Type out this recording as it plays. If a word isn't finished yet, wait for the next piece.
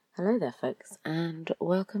Hello there, folks, and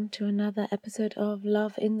welcome to another episode of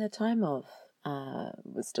Love in the Time of.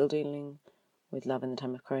 We're still dealing with love in the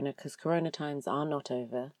time of Corona, because Corona times are not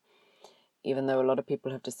over, even though a lot of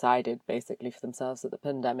people have decided, basically, for themselves that the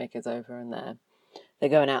pandemic is over and they're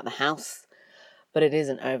going out the house, but it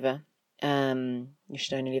isn't over. You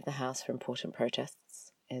should only leave the house for important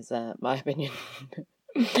protests, is my opinion.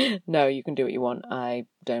 No, you can do what you want. I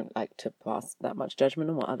don't like to pass that much judgment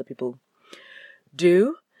on what other people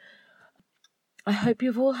do. I hope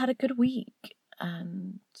you've all had a good week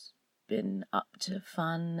and been up to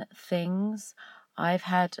fun things. I've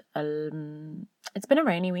had it's been a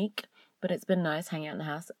rainy week, but it's been nice hanging out in the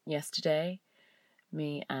house. Yesterday,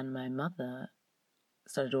 me and my mother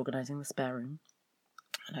started organising the spare room,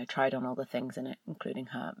 and I tried on all the things in it, including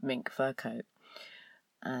her mink fur coat.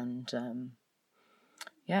 And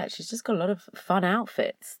she's just got a lot of fun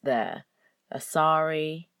outfits there. A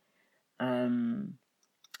sari,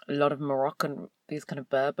 a lot of Moroccan, these kind of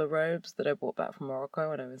Berber robes that I brought back from Morocco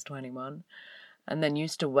when I was 21, and then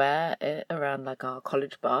used to wear it around like our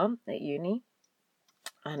college bar at uni.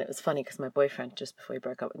 And it was funny because my boyfriend, just before he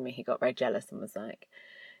broke up with me, he got very jealous and was like,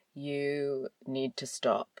 "You need to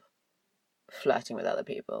stop flirting with other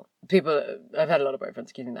people." I've had a lot of boyfriends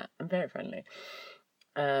accusing that. I'm very friendly.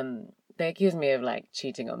 They accuse me of like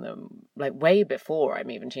cheating on them, like way before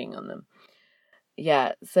I'm even cheating on them.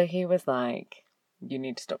 Yeah, so he was like, "You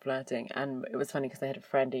need to stop flirting." And it was funny because I had a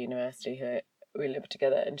friend at university who we lived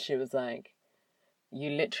together, and she was like,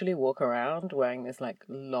 "You literally walk around wearing this like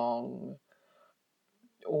long,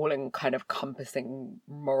 all in kind of encompassing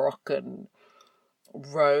Moroccan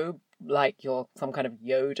robe, like you're some kind of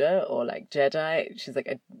Yoda or like Jedi." She's like,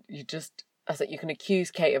 I was like, "You can accuse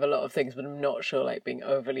Kate of a lot of things, but I'm not sure like being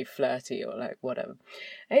overly flirty or like whatever."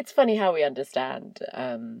 It's funny how we understand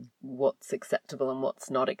what's acceptable and what's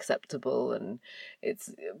not acceptable, and it's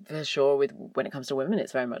for sure when it comes to women,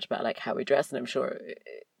 it's very much about like how we dress, and I'm sure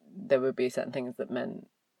there would be certain things that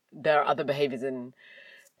there are other behaviors in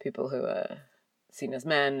people who are seen as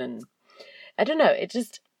men, and I don't know,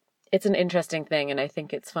 it's an interesting thing, and I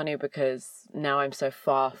think it's funny because now I'm so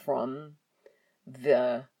far from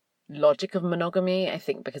the logic of monogamy. I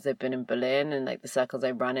think because I've been in Berlin and like the circles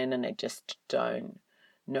I run in, and I just don't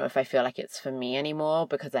know if I feel like it's for me anymore,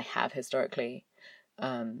 because I have historically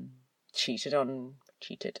cheated. I'm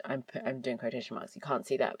doing quotation marks. You can't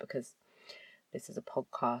see that because this is a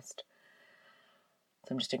podcast,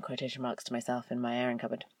 so I'm just doing quotation marks to myself in my airing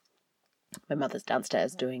cupboard. My mother's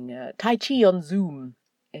downstairs doing Tai Chi on Zoom.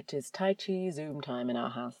 It is Tai Chi Zoom time in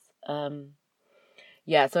our house.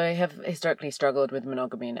 So I have historically struggled with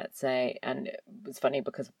monogamy, let's say, and it was funny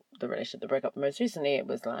because the relationship that broke up most recently, it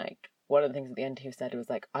was like, one of the things at the end he said was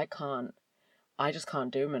like, I just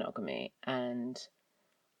can't do monogamy, and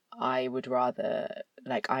I would rather,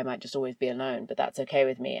 like, I might just always be alone, but that's okay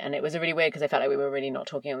with me. And it was really weird because I felt like we were really not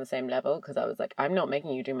talking on the same level, because I was like, I'm not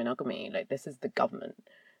making you do monogamy. Like, this is the government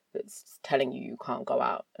that's telling you can't go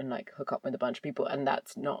out and like hook up with a bunch of people, and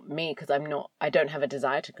that's not me, because I don't have a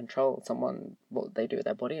desire to control someone, what they do with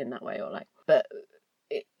their body in that way, or like, but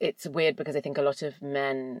it's weird because I think a lot of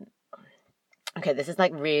men, okay, this is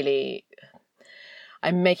like really,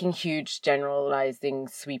 I'm making huge generalizing,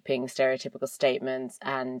 sweeping, stereotypical statements,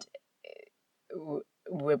 and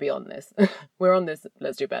we're beyond this. We're on this,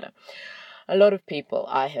 let's do better. A lot of people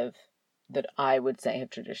that I would say have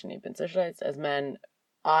traditionally been socialized as men,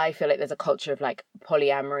 I feel like there's a culture of like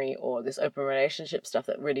polyamory or this open relationship stuff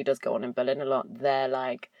that really does go on in Berlin a lot. They're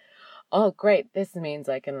like, "Oh, great, this means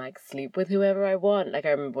I can like sleep with whoever I want." Like,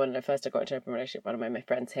 I remember when I first got into an open relationship, one of my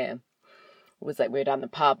friends here was like, we were down the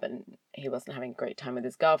pub and he wasn't having a great time with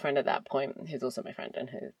his girlfriend at that point, who's also my friend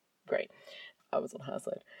and who's great. I was on her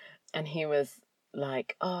side. And he was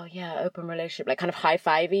like, "Oh yeah, open relationship," like kind of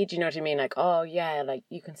high-fivey, do you know what I mean? Like, "Oh yeah, like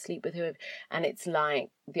you can sleep with whoever." And it's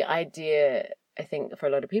like, the idea, I think, for a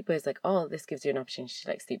lot of people is like, "Oh, this gives you an opportunity to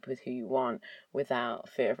like sleep with who you want without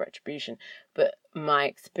fear of retribution." But my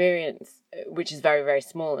experience, which is very, very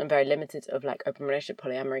small and very limited, of like open relationship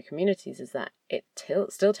polyamory communities, is that it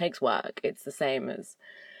still takes work. It's the same as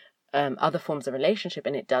other forms of relationship,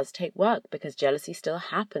 and it does take work because jealousy still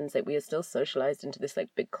happens. Like, we are still socialized into this like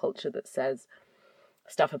big culture that says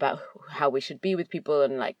stuff about how we should be with people,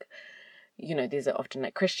 and like, you know, these are often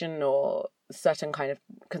like Christian or certain kind of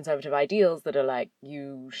conservative ideals that are like,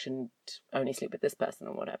 you shouldn't only sleep with this person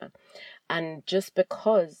or whatever. And just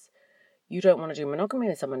because you don't want to do monogamy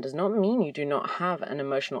with someone does not mean you do not have an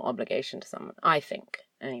emotional obligation to someone, I think,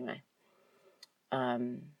 anyway.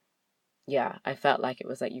 I felt like it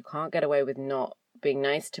was like, you can't get away with not being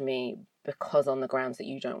nice to me because on the grounds that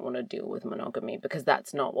you don't want to deal with monogamy, because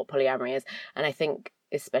that's not what polyamory is. And I think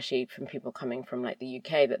especially from people coming from like the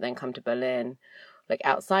UK that then come to Berlin, like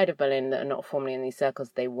outside of Berlin, that are not formally in these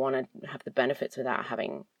circles, they want to have the benefits without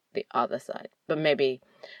having the other side. But maybe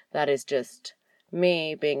that is just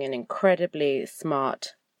me being an incredibly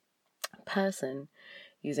smart person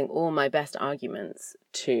using all my best arguments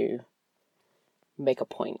to make a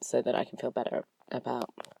point so that I can feel better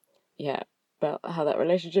about how that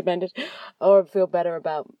relationship ended, or feel better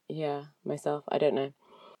about myself. I don't know.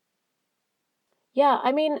 Yeah,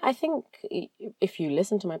 I mean, I think if you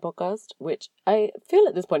listen to my podcast, which I feel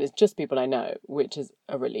at this point is just people I know, which is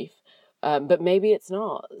a relief, but maybe it's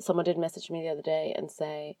not. Someone did message me the other day and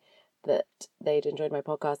say that they'd enjoyed my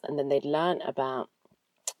podcast and then they'd learned about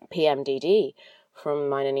PMDD from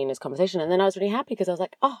mine and Nina's conversation, and then I was really happy because I was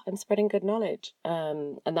like, oh, I'm spreading good knowledge,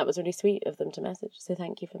 and that was really sweet of them to message, so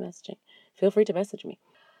thank you for messaging. Feel free to message me.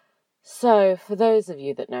 So for those of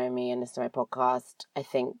you that know me and listen to my podcast, I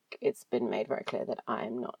think it's been made very clear that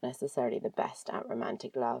I'm not necessarily the best at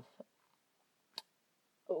romantic love,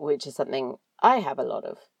 which is something I have a lot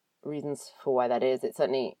of reasons for why that is. It's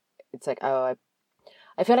like, I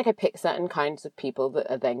feel like I pick certain kinds of people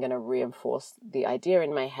that are then going to reinforce the idea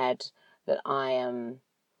in my head that I am,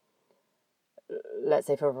 let's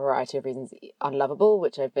say for a variety of reasons, unlovable,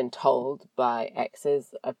 which I've been told by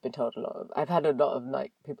exes. I've had a lot of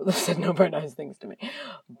like people that said no very nice things to me,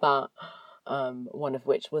 but one of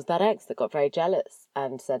which was that ex that got very jealous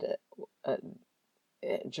and said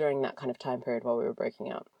during that kind of time period while we were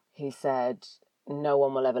breaking up, he said, no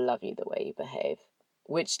one will ever love you the way you behave,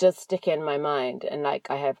 which does stick in my mind. And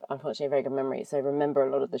like, I have unfortunately a very good memory, so I remember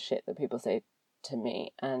a lot of the shit that people say to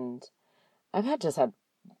me, and I've had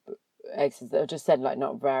exes that have just said like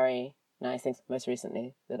not very nice things. Most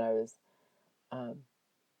recently that I was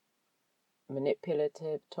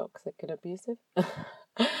manipulative, toxic and abusive.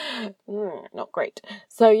 Not great.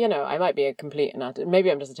 So, I might be a complete and utter,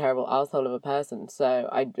 maybe I'm just a terrible arsehole of a person, so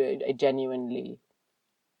I genuinely,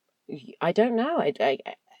 I don't know,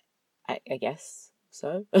 I guess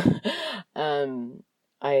so.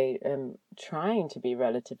 I am trying to be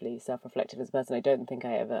relatively self-reflective as a person. I don't think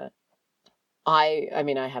I ever, I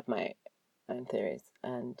mean, I have my own theories,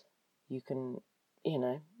 and you can,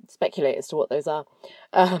 speculate as to what those are.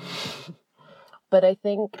 But I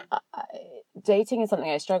think dating is something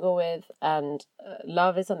I struggle with, and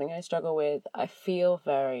love is something I struggle with. I really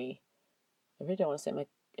don't want to sit in my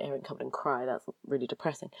Erin covered and cry. That's really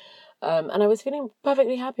depressing. And I was feeling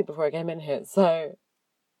perfectly happy before I came in here, so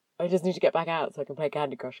I just need to get back out so I can play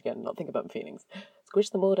Candy Crush again and not think about my feelings. Squish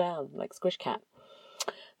them all down, like Squish Cat.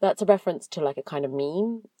 That's a reference to like a kind of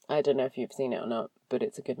meme. I don't know if you've seen it or not, but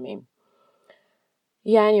it's a good meme.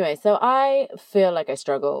 Yeah, anyway, so I feel like I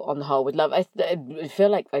struggle on the whole with love. I feel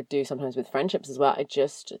like I do sometimes with friendships as well. I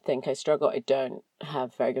just think I struggle. I don't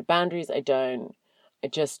have very good boundaries. I'm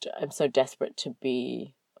so desperate to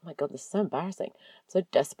be, oh my God, this is so embarrassing. I'm so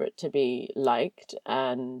desperate to be liked,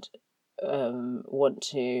 and I want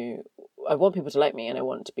people to like me, and I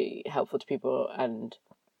want to be helpful to people, and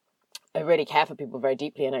I really care for people very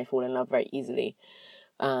deeply, and I fall in love very easily.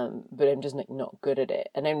 But I'm just like not good at it,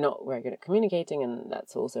 and I'm not very good at communicating, and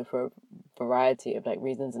that's also for a variety of like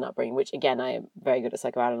reasons and upbringing, which again, I am very good at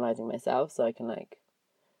psychoanalyzing myself, so I can like,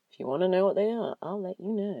 if you want to know what they are, I'll let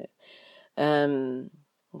you know.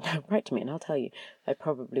 Write to me and I'll tell you. I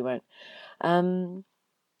probably won't.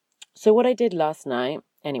 So what I did last night,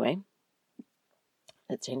 anyway,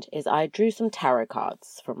 let's change, is I drew some tarot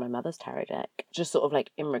cards from my mother's tarot deck, just sort of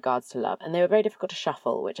like in regards to love, and they were very difficult to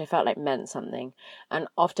shuffle, which I felt like meant something. And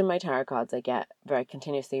often my tarot cards I get very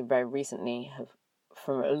continuously, very recently, have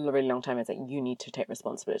from a really long time, it's like, you need to take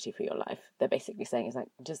responsibility for your life. They're basically saying, it's like,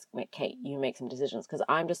 just Kate, you make some decisions, because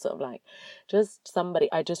I'm just sort of like,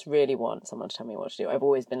 I just really want someone to tell me what to do. I've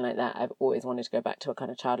always been like that. I've always wanted to go back to a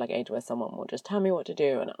kind of childlike age where someone will just tell me what to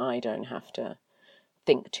do and I don't have to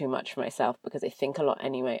think too much for myself, because I think a lot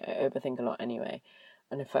anyway. I overthink a lot anyway,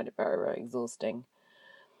 and I find it very, very exhausting.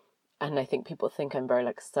 And I think people think I'm very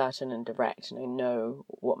like certain and direct, and I know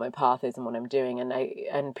what my path is and what I'm doing.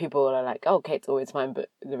 And people are like, "Oh, Kate's always fine," but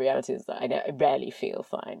the reality is that I rarely feel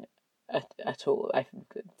fine at all. I'm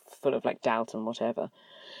full of like doubt and whatever.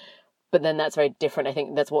 But then that's very different. I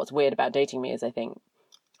think that's what's weird about dating me, is I think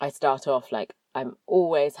I start off like, I'm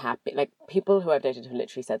always happy. Like, people who I've dated have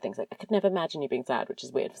literally said things like, I could never imagine you being sad, which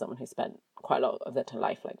is weird for someone who spent quite a lot of their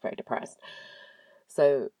life like very depressed.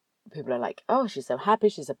 So people are like, oh, she's so happy,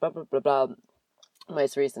 she's so blah, blah, blah, blah.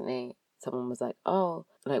 Most recently, someone was like, oh,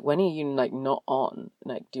 like, when are you like not on?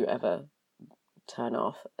 Like, do you ever turn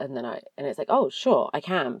off? And it's like, oh, sure, I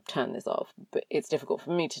can turn this off, but it's difficult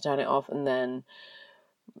for me to turn it off. And then,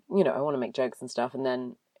 I want to make jokes and stuff. And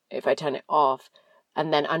then if I turn it off,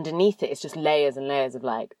 And then underneath it, it's just layers and layers of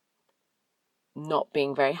like not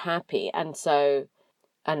being very happy. And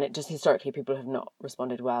it just historically, people have not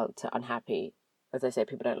responded well to unhappy. As I say,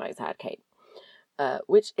 people don't like sad Kate,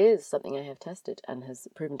 which is something I have tested and has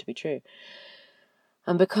proven to be true.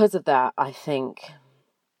 And because of that, I think,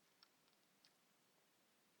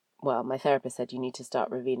 well, my therapist said you need to start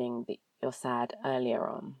revealing that you're sad earlier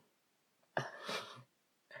on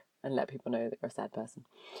and let people know that you're a sad person.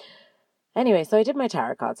 Anyway, so I did my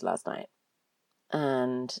tarot cards last night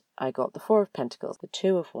and I got the Four of Pentacles, the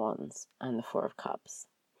Two of Wands, and the Four of Cups.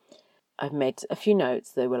 I've made a few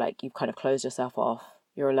notes. They were like, you've kind of closed yourself off.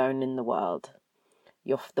 You're alone in the world.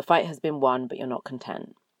 The fight has been won, but you're not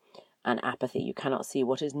content. And apathy. You cannot see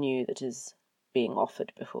what is new that is being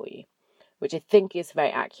offered before you, which I think is a very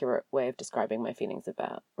accurate way of describing my feelings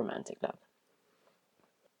about romantic love.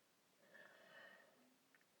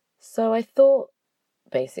 So I thought,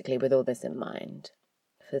 basically, with all this in mind,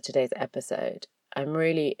 for today's episode, I'm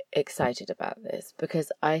really excited about this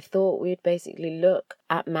because I thought we'd basically look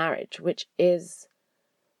at marriage, which is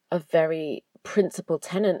a very principal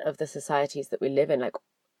tenet of the societies that we live in, like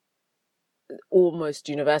almost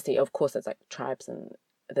universally. Of course, there's like tribes and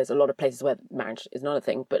there's a lot of places where marriage is not a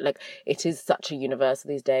thing, but like it is such a universal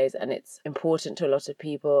these days, and it's important to a lot of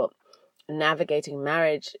people. Navigating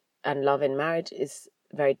marriage and love in marriage is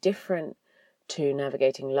very different to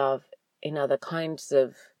navigating love in other kinds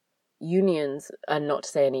of unions, and not to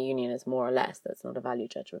say any union is more or less, that's not a value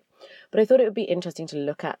judgment, but I thought it would be interesting to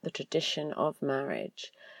look at the tradition of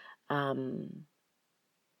marriage and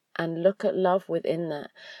look at love within that.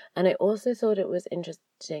 And I also thought it was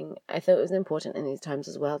interesting, I thought it was important in these times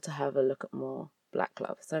as well to have a look at more Black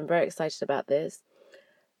love. So I'm very excited about this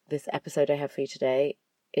episode I have for you today.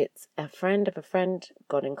 It's a friend of a friend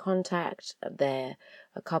got in contact. They're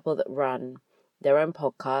a couple that run their own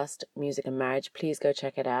podcast, Music and Marriage. Please go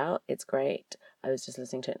check it out. It's great. I was just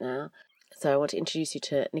listening to it now. So I want to introduce you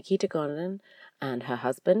to Nikita Gordon and her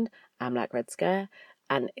husband, Amlak Red Scare.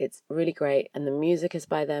 And it's really great. And the music is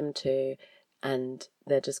by them too. And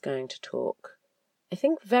they're just going to talk, I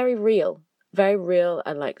think, very real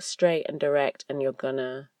and like straight and direct. And you're going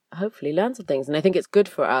to hopefully learn some things. And I think it's good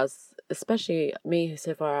for us, especially me who's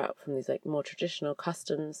so far out from these like more traditional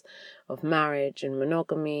customs of marriage and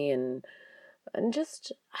monogamy and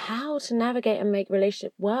just how to navigate and make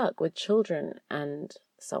relationship work with children and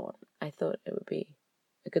so on. I thought it would be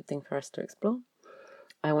a good thing for us to explore.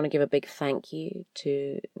 I want to give a big thank you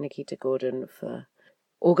to Nikita Gordon for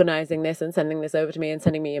organising this and sending this over to me and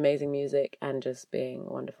sending me amazing music and just being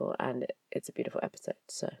wonderful. And it's a beautiful episode,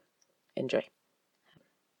 so enjoy.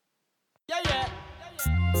 Yeah.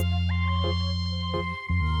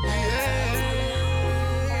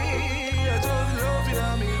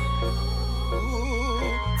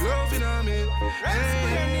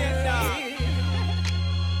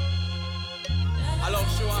 I love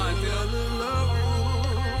Shuan,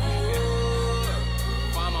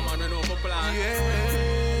 Farmer man, I know for plan.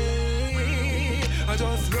 I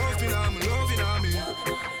just love me.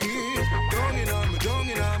 Don't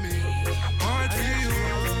in on me. Heart for you.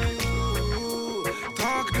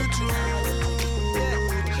 Talk the truth.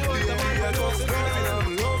 I just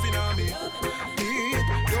loving on me.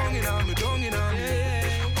 Don't in on me.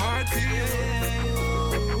 Heart for you.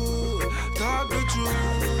 Talk the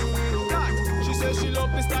truth. She says she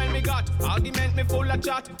love me style me got. Argument me full of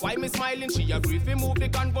chat. Why me smiling? She agree fi move the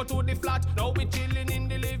convo to the flat. Now we chilling in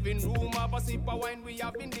the living room. Have a sip of wine. We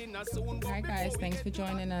having dinner soon. Hi guys, thanks for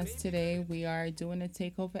joining us today. We are doing a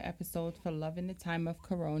takeover episode for Love in the Time of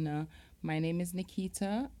Corona. My name is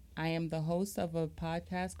Nikita. I am the host of a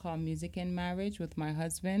podcast called Music and Marriage with my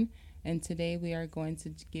husband. And today we are going to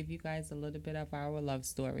give you guys a little bit of our love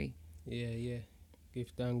story. Yeah. Give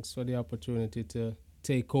thanks for the opportunity to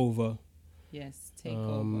take over. Yes, take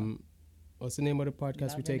over. What's the name of the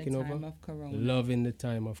podcast we're taking over? Love in the Time of Corona. Love in the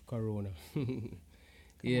Time of Corona. Come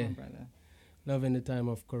on, brother. Love in the Time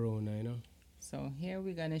of Corona, you know. So here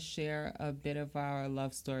we're going to share a bit of our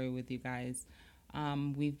love story with you guys.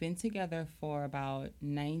 We've been together for about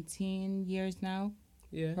 19 years now,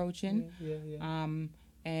 approaching. Yeah.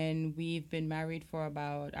 And we've been married for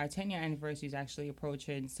about, our 10-year anniversary is actually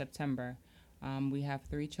approaching September. We have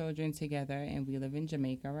 3 children together, and we live in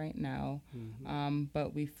Jamaica right now. Mm-hmm.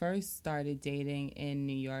 But we first started dating in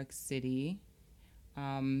New York City.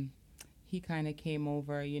 He kind of came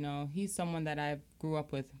over, you know, he's someone that I grew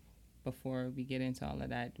up with before we get into all of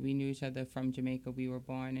that. We knew each other from Jamaica. We were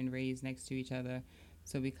born and raised next to each other.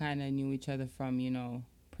 So we kind of knew each other from, you know,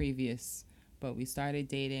 previous. But we started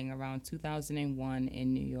dating around 2001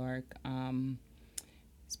 in New York.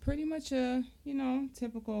 It's pretty much a, you know,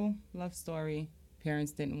 typical love story.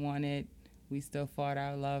 Parents didn't want it. We still fought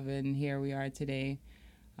our love, and here we are today.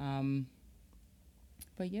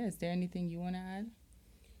 But yeah, is there anything you want to add?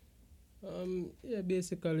 Yeah,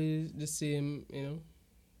 basically the same,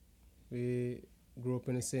 We grew up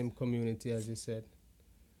in the same community, as you said.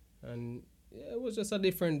 And yeah, it was just a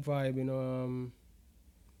different vibe,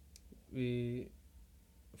 We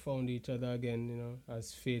found each other again,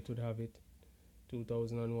 as fate would have it.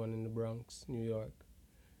 2001 in the Bronx, New York.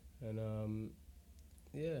 And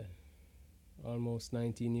yeah, almost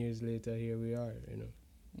 19 years later, here we are,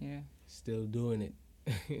 Yeah. Still doing it.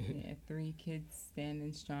 Yeah, 3 kids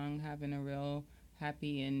standing strong, having a real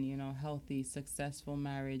happy and, healthy, successful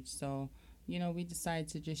marriage. So, we decided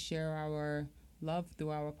to just share our love through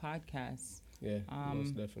our podcast. Yeah,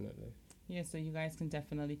 most definitely. Yeah, so you guys can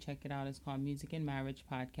definitely check it out. It's called Music and Marriage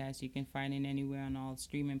Podcast. You can find it anywhere on all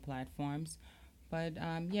streaming platforms. But,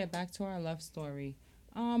 yeah, back to our love story.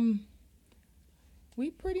 We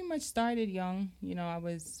pretty much started young. I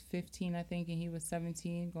was 15, I think, and he was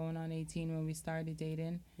 17, going on 18 when we started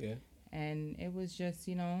dating. Yeah. And it was just,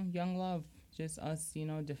 young love. Just us,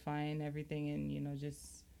 defying everything and,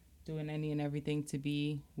 just doing any and everything to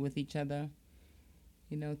be with each other.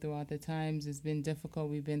 Throughout the times, it's been difficult.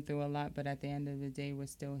 We've been through a lot, but at the end of the day, we're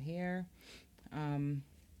still here.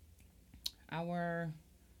 Our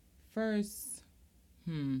first,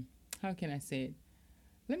 how can I say it?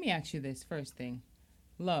 Let me ask you this first thing.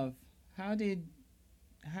 Love, how did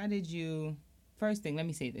you, first thing, let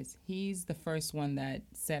me say this. He's the first one that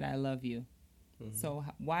said, I love you. Mm-hmm. So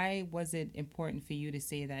why was it important for you to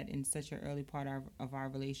say that in such an early part of our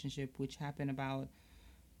relationship, which happened about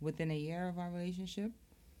within a year of our relationship?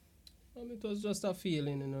 It was just a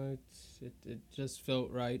feeling, it just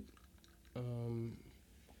felt right.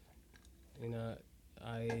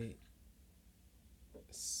 I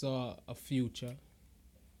saw a future,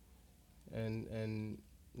 and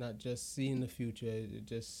not just seeing the future, it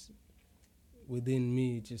just within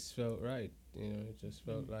me, it just felt right. It just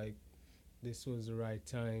felt like this was the right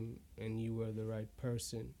time, and you were the right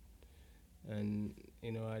person, and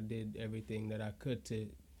I did everything that I could to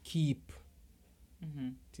keep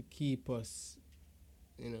us,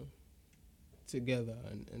 together,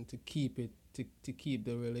 and to keep it, to keep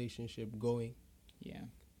the relationship going. Yeah.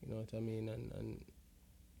 You know what I mean?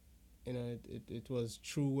 And it was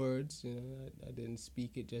true words. I didn't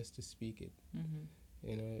speak it just to speak it. Mm-hmm.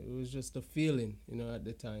 It was just a feeling, at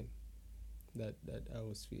the time that I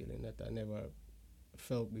was feeling that I never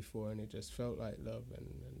felt before, and it just felt like love,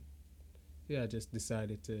 and yeah, I just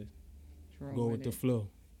decided to go with the flow.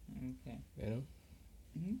 Okay.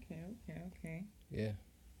 Okay. Yeah.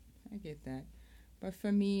 I get that. But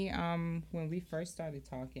for me, when we first started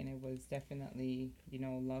talking, it was definitely,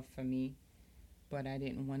 love for me. But I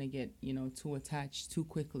didn't want to get, too attached too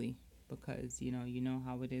quickly because, you know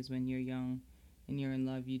how it is when you're young and you're in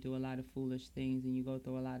love. You do a lot of foolish things and you go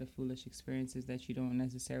through a lot of foolish experiences that you don't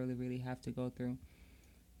necessarily really have to go through.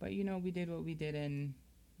 But, we did what we did and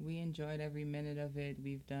we enjoyed every minute of it.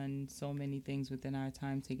 We've done so many things within our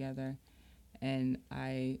time together. And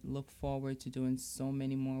I look forward to doing so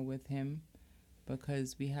many more with him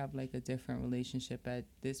because we have like a different relationship. At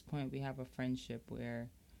this point, we have a friendship where,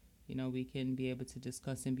 we can be able to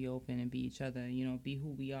discuss and be open and be each other, be who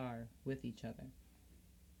we are with each other.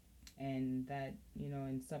 And that,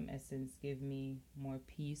 in some essence, give me more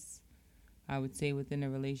peace, I would say, within a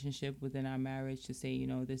relationship, within our marriage, to say,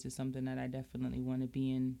 this is something that I definitely want to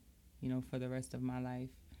be in, for the rest of my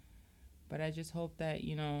life. But I just hope that,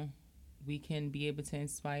 we can be able to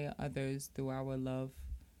inspire others through our love.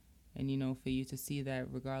 And, for you to see that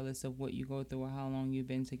regardless of what you go through or how long you've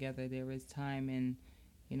been together, there is time and,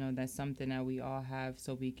 that's something that we all have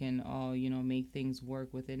so we can all, make things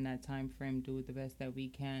work within that time frame, do the best that we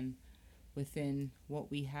can within what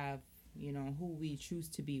we have, who we choose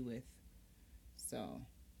to be with. So.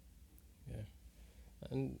 Yeah.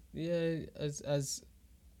 And yeah, as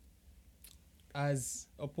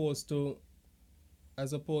opposed to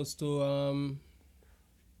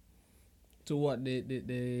what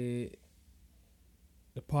the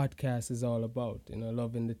podcast is all about,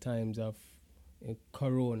 loving the times of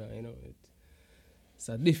Corona, it's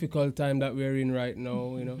a difficult time that we're in right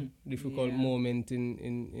now, difficult moment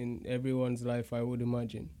in everyone's life, I would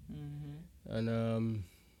imagine. Mm-hmm.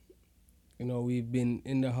 And we've been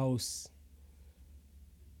in the house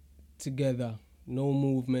together, no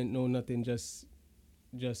movement, no nothing, just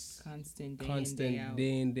constant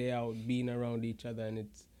day in, day out, being around each other. And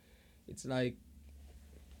it's like,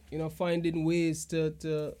 finding ways to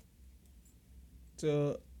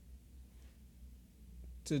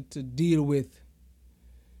deal with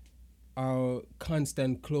our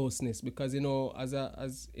constant closeness, because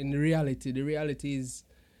as in reality, the reality is,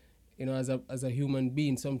 as a human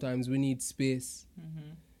being, sometimes we need space.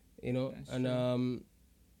 That's And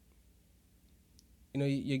true.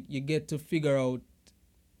 you get to figure out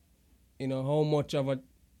how much of a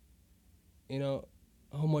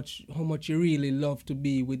how much you really love to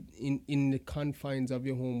be in the confines of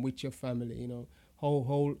your home with your family.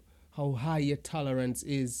 How high your tolerance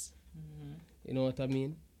is. You know what I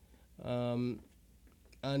mean?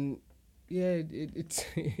 And yeah, it's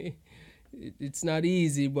it's not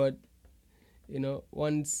easy, but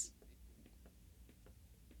once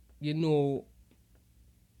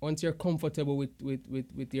once you're comfortable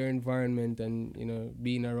with your environment, and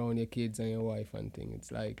being around your kids and your wife and thing,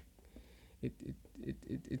 it's like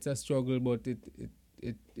it's a struggle, but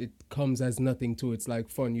it comes as nothing too. It's like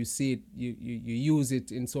fun. You see it, you use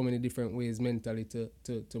it in so many different ways mentally to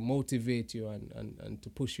motivate you and to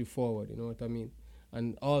push you forward, you know what I mean?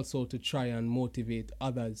 And also to try and motivate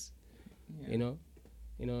others. Yeah.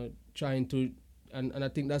 Trying to, and I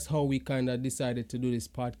think that's how we kind of decided to do this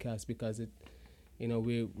podcast, because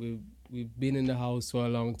we've been in the house for a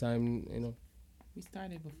long time. We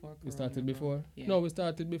started before Corona. We started before. Yeah. No, we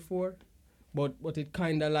started before, but it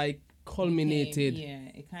kind of like culminated.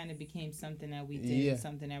 It kind of became something that we did, Yeah.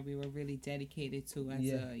 something that we were really dedicated to as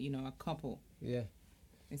a couple. Yeah.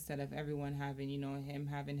 Instead of everyone having, him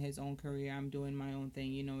having his own career, I'm doing my own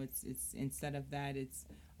thing. It's instead of that, it's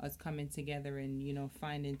us coming together and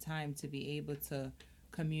finding time to be able to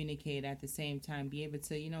communicate at the same time, be able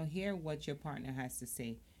to hear what your partner has to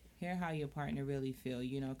say, hear how your partner really feel.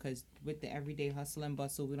 Because with the everyday hustle and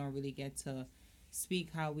bustle, we don't really get to speak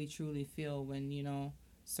how we truly feel when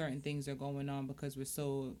certain things are going on, because we're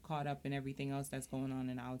so caught up in everything else that's going on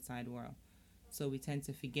in the outside world. So we tend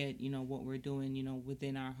to forget, what we're doing,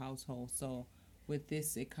 within our household. So with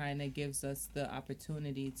this, it kind of gives us the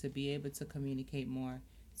opportunity to be able to communicate more,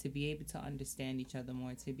 to be able to understand each other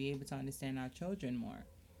more, to be able to understand our children more,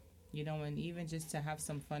 and even just to have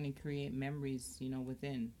some fun and create memories,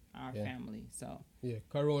 within our family. So yeah,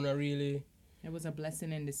 Corona really, it was a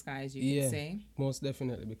blessing in disguise, you could say. Most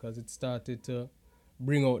definitely, because it started to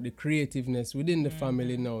bring out the creativeness within the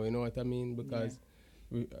family now, you know what I mean? Because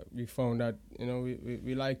we found that,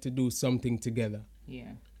 we like to do something together.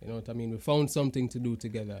 Yeah. You know what I mean? We found something to do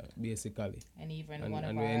together, basically. And even And- one of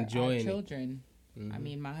and we're our enjoying it. children, I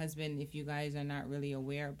mean, my husband, if you guys are not really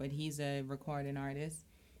aware, but he's a recording artist.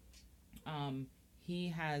 He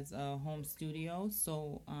has a home studio,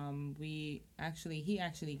 so he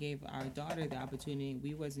actually gave our daughter the opportunity.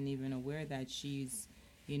 We wasn't even aware that she's,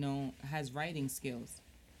 has writing skills.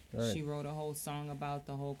 Right. She wrote a whole song about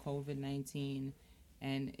the whole COVID-19,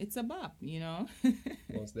 and it's a bop,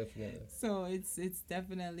 Most definitely. So it's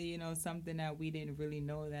definitely something that we didn't really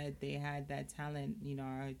know that they had that talent.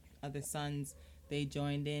 Our other sons, they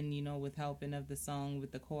joined in with helping of the song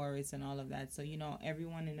with the chorus and all of that. So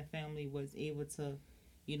everyone in the family was able to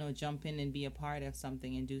jump in and be a part of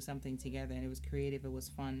something and do something together, and it was creative, it was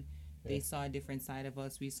fun. They saw a different side of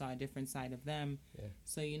us, we saw a different side of them.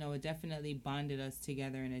 So it definitely bonded us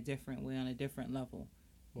together in a different way, on a different level.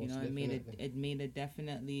 It made it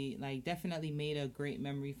definitely made a great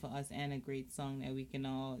memory for us, and a great song that we can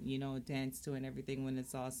all dance to and everything when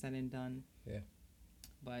it's all said and done.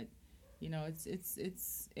 But it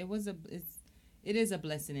is a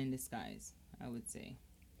blessing in disguise, I would say.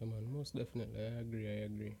 Yeah, man, most definitely. I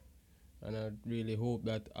agree. And I really hope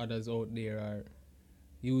that others out there are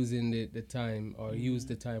using the time, or use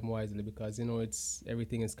the time wisely, because it's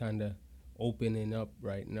everything is kind of opening up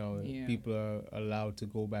right now. Yeah. People are allowed to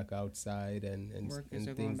go back outside and Workers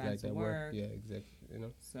are going things back like to that. work. Yeah, exactly.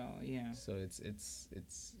 So yeah. So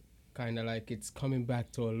it's kind of like it's coming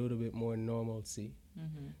back to a little bit more normalcy.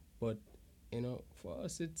 But for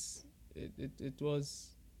us, it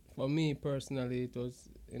was, for me personally, it was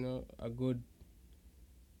a good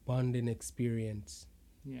bonding experience.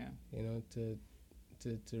 Yeah. To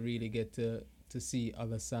really get to see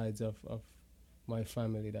other sides of my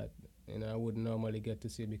family that I wouldn't normally get to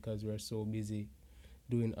see, because we're so busy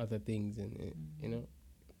doing other things and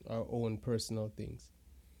our own personal things.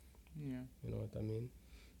 Yeah. You know what I mean?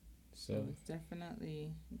 So it's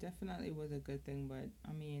definitely was a good thing. But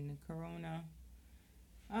I mean, Corona,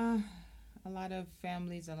 a lot of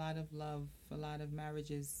families, a lot of love, a lot of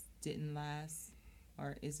marriages didn't last,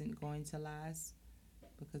 or isn't going to last,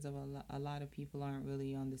 because of a lot of people aren't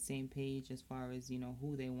really on the same page as far as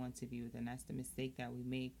who they want to be with. And that's the mistake that we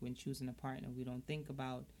make when choosing a partner. We don't think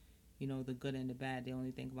about the good and the bad. They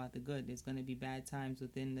only think about the good. There's going to be bad times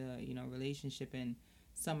within the relationship, and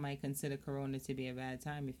some might consider Corona to be a bad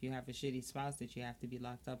time if you have a shitty spouse that you have to be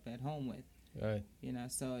locked up at home with. Right. You know,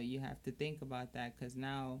 so you have to think about that, because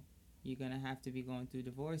now you're going to have to be going through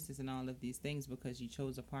divorces and all of these things because you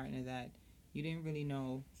chose a partner that you didn't really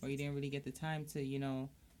know, or you didn't really get the time to, you know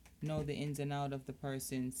the ins and out of the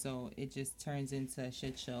person. So it just turns into a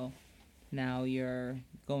shit show. Now you're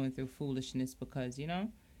going through foolishness because, you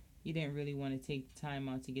didn't really want to take time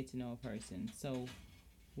out to get to know a person. So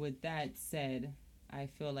with that said, I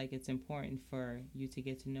feel like it's important for you to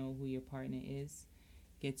get to know who your partner is,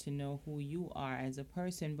 get to know who you are as a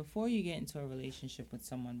person before you get into a relationship with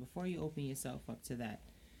someone, before you open yourself up to that.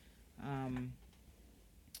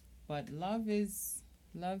 But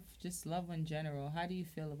just love in general. How do you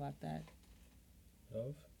feel about that?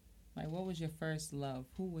 Love? Like, what was your first love?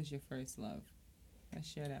 Who was your first love? Let's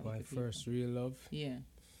share that with My the people. first real love? Yeah.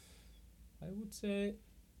 I would say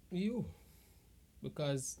you.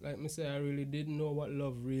 Because, like me say, I really didn't know what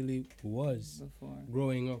love really was Before.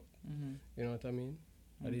 growing up. Mm-hmm. You know what I mean?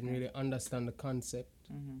 Okay. I didn't really understand the concept.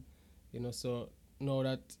 Mm-hmm. So now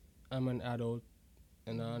that I'm an adult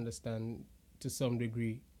and I understand to some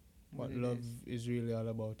degree what love is really all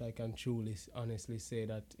about, I can truly, honestly say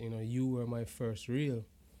that, you were my first real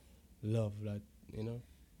love. That,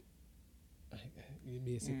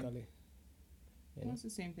 basically. Well, it's the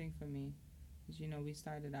same thing for me. Because, we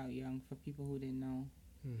started out young, for people who didn't know.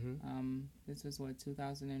 Mm-hmm. This was,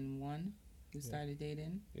 2001? We started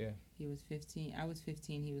dating. Yeah. He was 15. I was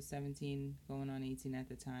 15. He was 17, going on 18 at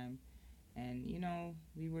the time. And,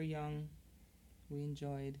 we were young. We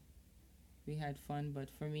enjoyed. We had fun. But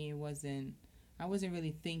for me, I wasn't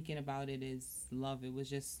really thinking about it as love. It was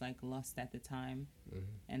just like lust at the time. Mm-hmm.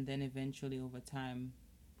 And then eventually over time,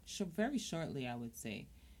 very shortly, I would say,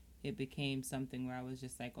 it became something where I was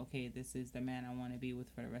just like, okay, this is the man I want to be with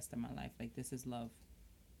for the rest of my life. Like, this is love.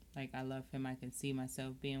 Like, I love him. I can see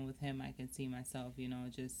myself being with him. I can see myself,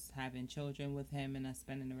 just having children with him and us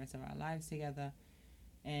spending the rest of our lives together.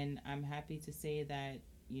 And I'm happy to say that,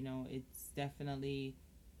 it's definitely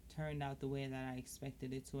turned out the way that I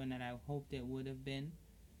expected it to and that I hoped it would have been.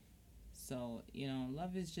 So,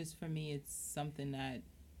 love is just, for me, it's something that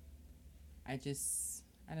I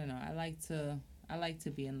don't know. I like to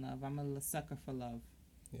be in love. I'm a sucker for love.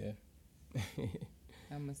 Yeah.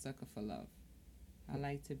 I'm a sucker for love. I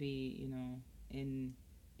like to be,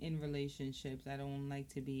 in relationships. I don't like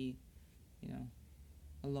to be,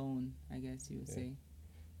 alone, I guess you would say.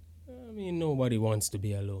 I mean, nobody wants to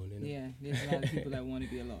be alone, Yeah, there's a lot of people that want to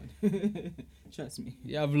be alone. Trust me.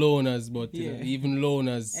 You have loners, but even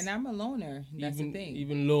loners. And I'm a loner. That's the thing.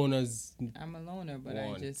 Even loners. I'm a loner, but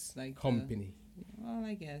I just like company. Well,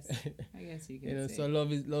 I guess you can say. So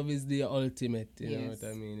love is the ultimate. You know what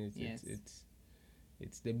I mean?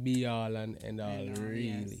 It's the be all and end all,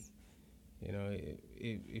 really. Yes.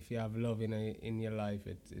 If you have love in your life,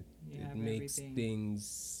 it makes everything.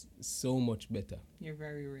 Things so much better. You're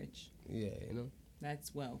very rich. Yeah,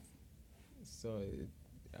 That's wealth. So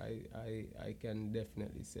I can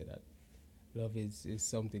definitely say that love is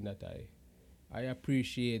something that I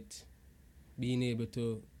appreciate being able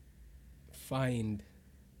to find,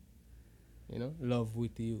 love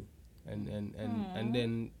with you and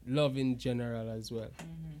then love in general as well.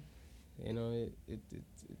 Mm-hmm.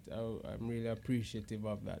 I'm really appreciative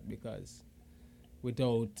of that, because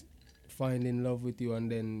without finding love with you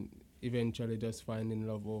and then eventually just finding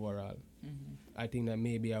love overall, I think that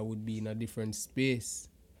maybe I would be in a different space,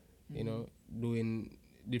 doing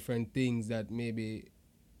different things that maybe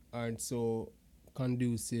aren't so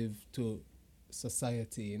conducive to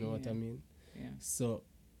society, you know what I mean? Yeah. So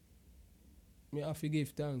I have to give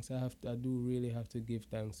thanks. I do really have to give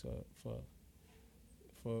thanks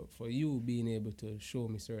for you being able to show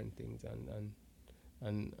me certain things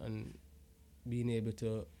and being able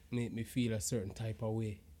to make me feel a certain type of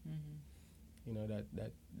way.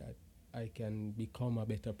 That I can become a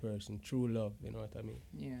better person through love, you know what I mean?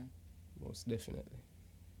 Yeah. Most definitely.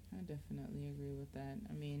 I definitely agree with that.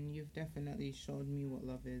 I mean, you've definitely showed me what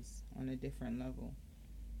love is on a different level.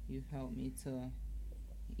 You've helped me to,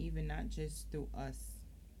 even not just through us,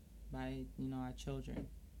 by, our children,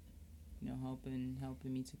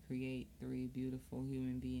 helping me to create 3 beautiful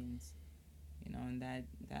human beings, and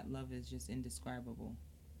that love is just indescribable.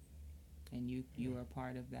 And you are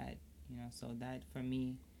part of that, so that for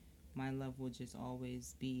me, my love will just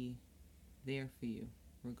always be there for you,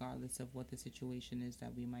 regardless of what the situation is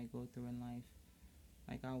that we might go through in life.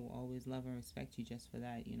 Like, I will always love and respect you just for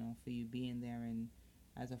that, for you being there. And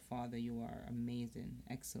as a father, you are amazing,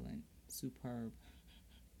 excellent, superb.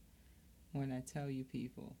 When I tell you,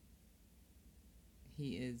 people,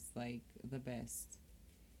 he is like the best.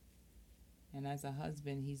 And as a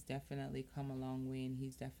husband, he's definitely come a long way, and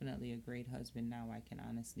he's definitely a great husband now. I can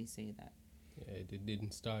honestly say that. Yeah, it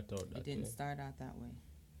didn't start out that way. It didn't start out that way.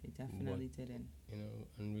 It definitely didn't. You know,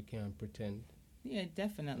 and we can't pretend. Yeah,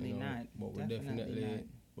 definitely you know, not. But we Definitely not.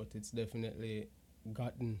 but it's definitely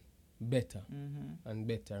gotten better Mm-hmm. and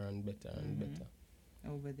better and better and Mhm. better.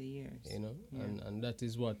 Over the years. You know, Yeah. and that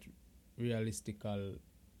is what realistical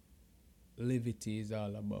livity is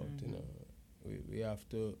all about. You Mhm. know, we have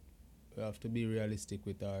to be realistic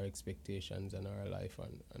with our expectations and our life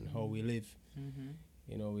and how we live. Mm-hmm.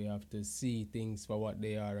 You know, we have to see things for what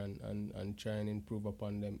they are and try and improve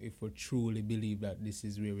upon them if we truly believe that this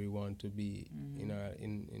is where we want to be in our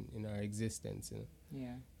in our existence. You know,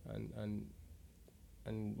 Yeah.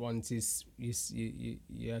 and once you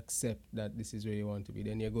accept that this is where you want to be,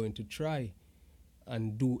 then you're going to try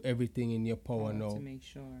and do everything in your power now To make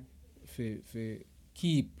sure. for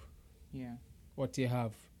keep Yeah. what you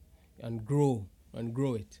have and grow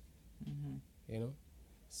it. Mm-hmm. You know,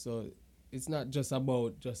 so it's not just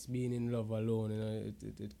about just being in love alone. You know,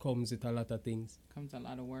 it comes with a lot of things. Comes a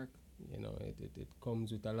lot of work. You know, it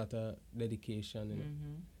comes with a lot of dedication. You know,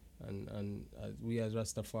 Mm-hmm. and as we as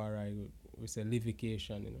Rastafari we say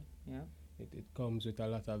livication. You know, Yeah. it comes with a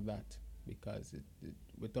lot of that, because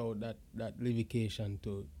without that livication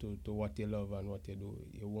to what you love and what you do,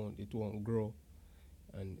 it won't grow,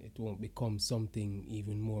 and it won't become something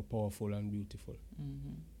even more powerful and beautiful.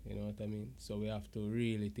 Mm-hmm. You know what I mean? So we have to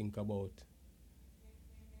really think about,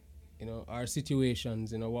 you know, our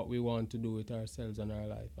situations, you know, what we want to do with ourselves and our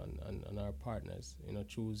life and our partners. You know,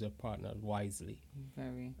 choose your partner wisely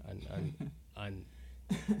Very. and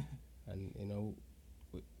you know,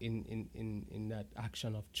 in that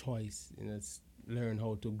action of choice, you know, learn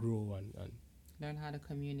how to grow and Learn how to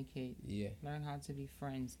communicate. yeah. Learn how to be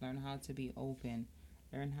friends. Learn how to be open.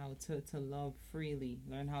 Learn how to love freely.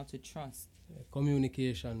 Learn how to trust.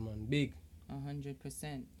 Communication, man, big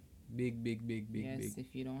 100%. big Yes, big.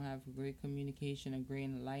 if you don't have great communication, a great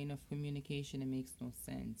line of communication, it makes no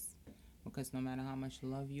sense. Because no matter how much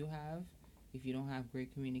love you have, if you don't have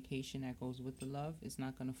great communication that goes with the love, it's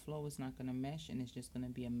not going to flow, it's not going to mesh, and it's just going to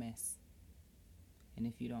be a mess. And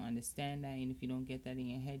if you don't understand that, and if you don't get that in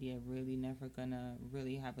your head, you're really never going to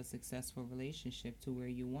really have a successful relationship to where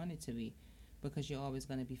you want it to be. Because you're always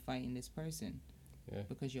going to be fighting this person. Yeah.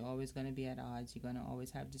 Because you're always going to be at odds. You're going to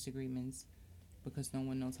always have disagreements. Because no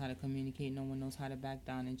one knows how to communicate. No one knows how to back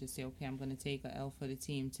down and just say, okay, I'm going to take a L for the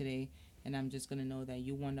team today. And I'm just going to know that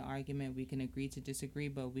you won the argument. We can agree to disagree,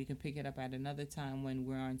 but we can pick it up at another time when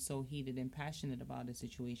we aren't so heated and passionate about a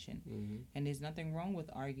situation. Mm-hmm. And there's nothing wrong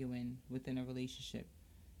with arguing within a relationship.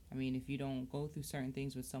 I mean, if you don't go through certain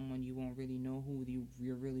things with someone, you won't really know who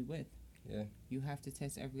you're really with. Yeah. You have to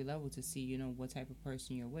test every level to see, you know, what type of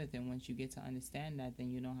person you're with. And once you get to understand that,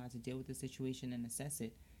 then you know how to deal with the situation and assess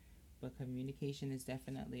it. But communication is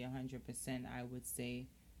definitely 100%, I would say,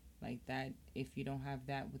 like that. If you don't have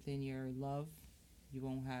that within your love, you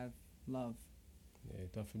won't have love. Yeah,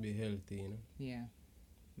 it have to be healthy, you know. Yeah.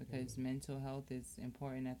 Because mental health is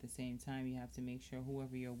important at the same time. You have to make sure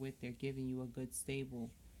whoever you're with, they're giving you a good, stable,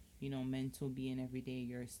 you know, mental being every day.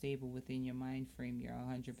 You're stable within your mind frame. You're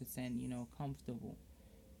 100%, you know, comfortable.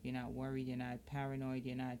 You're not worried. You're not paranoid.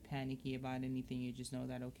 You're not panicky about anything. You just know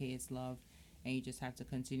that, okay, it's love. And you just have to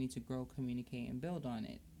continue to grow, communicate, and build on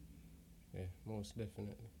it. Yeah, most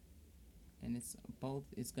definitely. And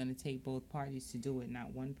it's going to take both parties to do it,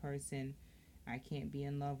 not one person. I can't be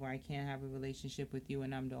in love, or I can't have a relationship with you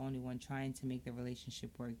and I'm the only one trying to make the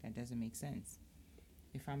relationship work. That doesn't make sense.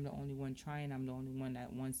 If I'm the only one trying, I'm the only one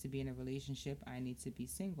that wants to be in a relationship, I need to be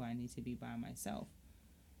single. I need to be by myself.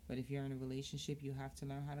 But if you're in a relationship, you have to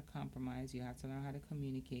learn how to compromise. You have to learn how to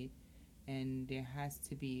communicate. And there has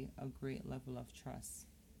to be a great level of trust.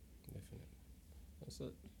 Definitely.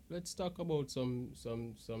 So let's talk about some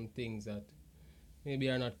things that maybe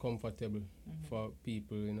are not comfortable for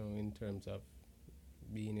people, you know, in terms of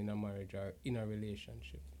being in a marriage or in a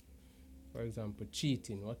relationship. For example,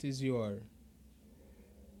 cheating. What is your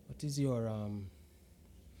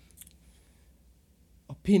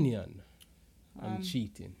opinion on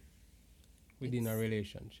cheating within a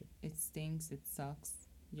relationship? It stinks. It sucks.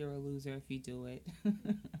 You're a loser if you do it.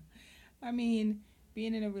 I mean,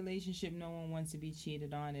 being in a relationship, no one wants to be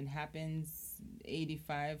cheated on. It happens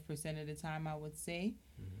 85% of the time, I would say.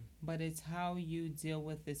 But it's how you deal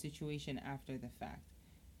with the situation after the fact.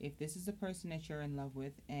 If this is a person that you're in love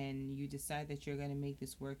with and you decide that you're going to make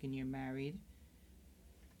this work and you're married,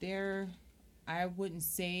 I wouldn't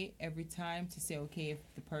say every time to say, okay, if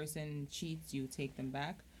the person cheats, you take them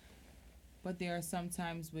back. But there are some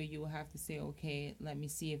times where you will have to say, okay, let me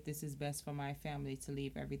see if this is best for my family to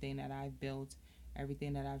leave everything that I've built,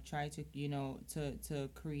 everything that I've tried to, to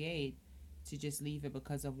create, to just leave it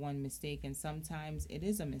because of one mistake. And sometimes it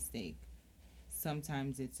is a mistake.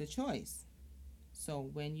 Sometimes it's a choice. So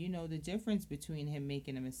when you know the difference between him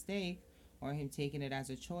making a mistake or him taking it as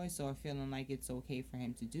a choice or feeling like it's okay for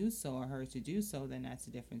him to do so or her to do so, then that's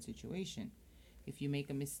a different situation. If you make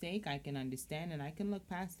a mistake, I can understand and I can look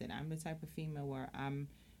past it. I'm the type of female where I'm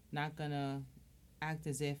not going to act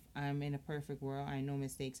as if I'm in a perfect world. I know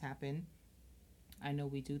mistakes happen. I know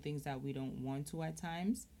we do things that we don't want to at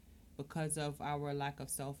times because of our lack of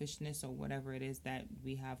selfishness or whatever it is that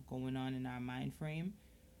we have going on in our mind frame.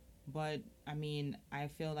 But, I mean, I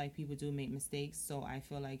feel like people do make mistakes, so I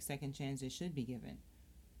feel like second chances should be given.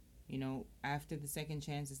 You know, after the second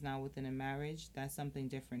chance is now within a marriage, that's something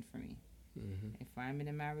different for me. Mm-hmm. If I'm in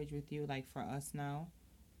a marriage with you, like for us now,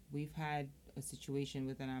 we've had a situation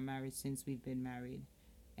within our marriage since we've been married.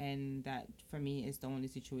 And that, for me, is the only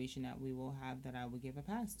situation that we will have that I would give a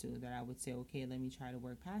pass to, that I would say, okay, let me try to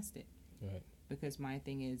work past it. Right. Because my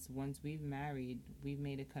thing is, once we've married, we've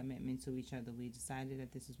made a commitment to each other. We decided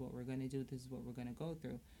that this is what we're going to do. This is what we're going to go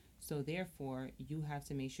through. So therefore, you have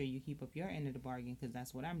to make sure you keep up your end of the bargain because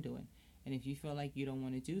that's what I'm doing. And if you feel like you don't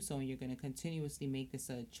want to do so and you're going to continuously make this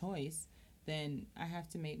a choice, then I have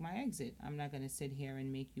to make my exit. I'm not going to sit here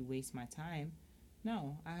and make you waste my time.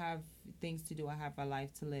 No, I have things to do. I have a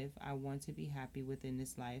life to live. I want to be happy within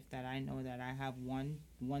this life that I know that I have one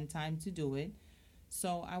time to do it.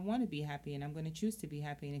 So I want to be happy and I'm going to choose to be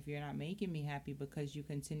happy. And if you're not making me happy because you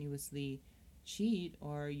continuously cheat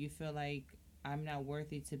or you feel like I'm not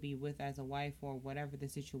worthy to be with as a wife or whatever the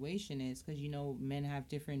situation is, because, you know, men have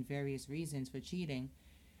different various reasons for cheating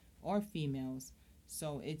or females.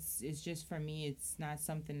 So it's just, for me, it's not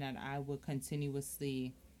something that I would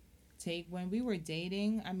continuously take. When we were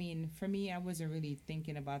dating, I mean, for me, I wasn't really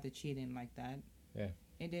thinking about the cheating like that. Yeah.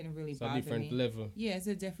 It didn't really It's bother a different me. level. Yeah, it's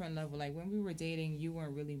a different level. Like when we were dating, you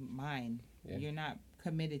weren't really mine. Yeah. You're not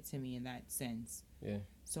committed to me in that sense. Yeah.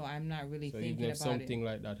 So I'm not really So thinking even if about something it.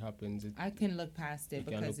 like that happens, I can look past it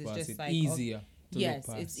because it's just like easier to yes,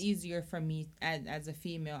 look past. it's easier for me as a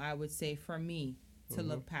female. I would say for me to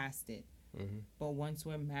look past it. Mm-hmm. But once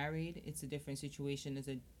we're married, it's a different situation. It's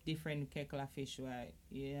a different kettle of fish where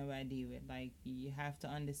you know what I deal with. Like you have to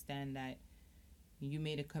understand that you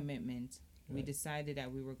made a commitment. Right. We decided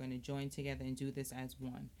that we were going to join together and do this as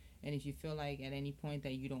one. And if you feel like at any point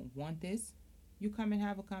that you don't want this, you come and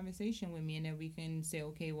have a conversation with me, and then we can say,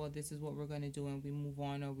 okay, well, this is what we're going to do, and we move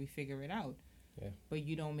on or we figure it out. Yeah. But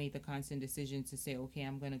you don't make the constant decision to say, okay,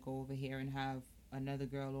 I'm going to go over here and have another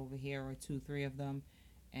girl over here or 2, 3 of them,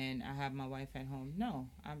 and I have my wife at home. No,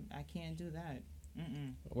 I can't do that.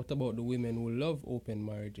 Mm-mm. What about the women who love open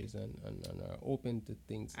marriages and are open to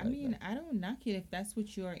things I like mean, that? I don't knock it. If that's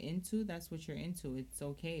what you're into, that's what you're into. It's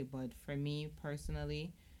okay. But for me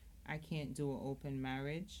personally, I can't do an open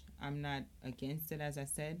marriage. I'm not against it, as I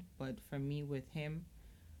said. But for me with him,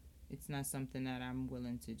 it's not something that I'm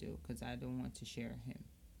willing to do because I don't want to share him.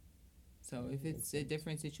 So if it's a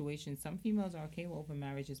different situation, some females are okay with open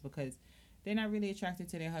marriages because they're not really attracted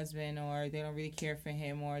to their husband, or they don't really care for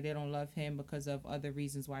him, or they don't love him because of other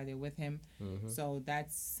reasons why they're with him. Mm-hmm. So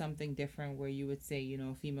that's something different where you would say, you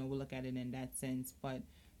know, a female will look at it in that sense. But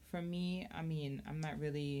for me, I mean, I'm not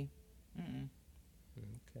really...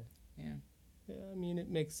 Okay. Yeah. Yeah, I mean, it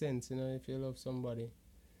makes sense, you know, if you love somebody,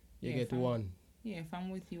 you Yeah, get if one. Yeah, if I'm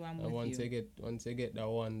with you, I'm And with you. once you get that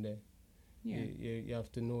one there, Yeah. you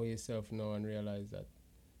have to know yourself now and realize that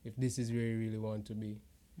if this is where you really want to be,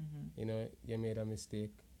 you know, you made a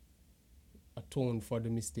mistake, atone for the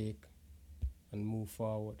mistake and move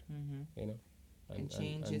forward, you know. And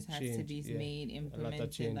changes has to be made,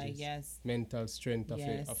 implemented, like, yes. Mental strength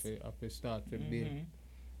Yes. of a start to build,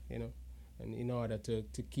 you know, and in order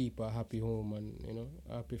to keep a happy home and, you know,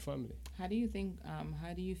 a happy family. How do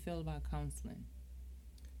you feel about counseling?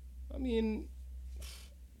 I mean,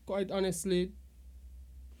 quite honestly,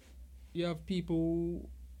 you have people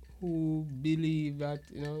who believe that,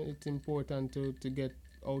 you know, it's important to get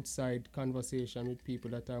outside conversation with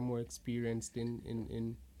people that are more experienced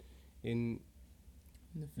in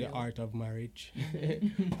the art of marriage.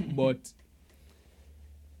 But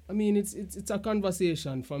I mean, it's a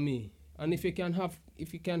conversation for me. And if you can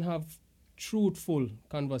have truthful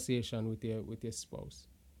conversation with your spouse,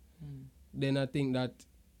 then I think that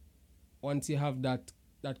once you have that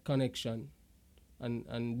connection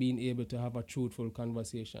and being able to have a truthful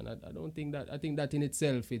conversation, I think that in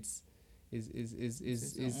itself is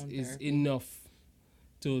enough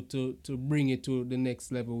to bring it to the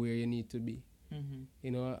next level where you need to be.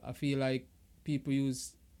 You know, I feel like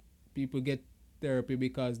people get therapy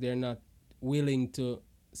because they're not willing to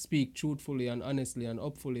speak truthfully and honestly and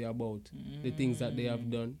upfully about the things that they have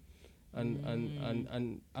done,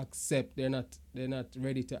 and accept. They're not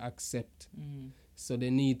ready to accept. So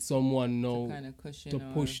they need someone now to kind of cushion to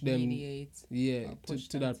push them, mediate,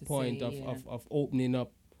 to that point say, of opening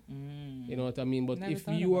up. You know what I mean? But Never if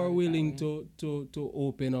thought you about are it willing that to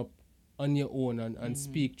open up on your own and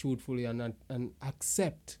speak truthfully and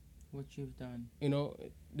accept what you've done, you know,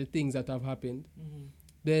 the things that have happened,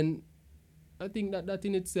 then I think that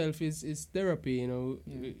in itself is therapy, you know,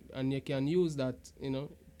 and you can use that, you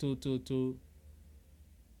know, to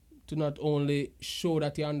not only show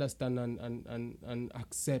that you understand and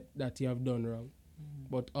accept that you have done wrong,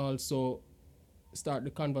 but also start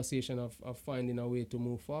the conversation of finding a way to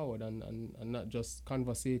move forward and not just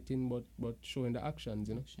conversating but showing the actions,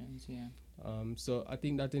 you know. So I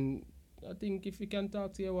think if you can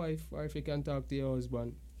talk to your wife or if you can talk to your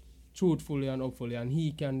husband truthfully and hopefully, and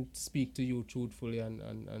he can speak to you truthfully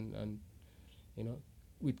and you know,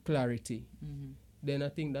 with clarity, then I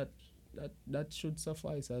think that should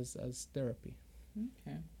suffice as therapy.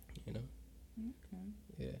 Okay. You know. Okay.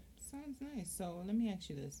 Yeah. Sounds nice. So let me ask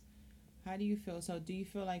you this: how do you feel? So do you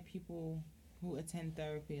feel like people who attend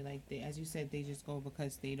therapy, like they, as you said, they just go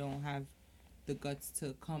because they don't have the guts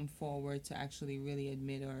to come forward to actually really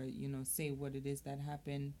admit or, you know, say what it is that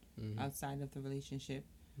happened outside of the relationship?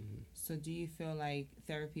 So do you feel like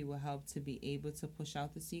therapy will help to be able to push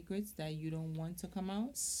out the secrets that you don't want to come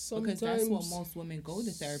out? Because that's what most women go to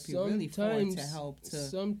therapy really for, to help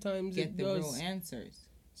to get the real answers.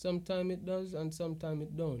 Sometimes it does and sometimes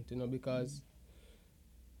it don't, you know, because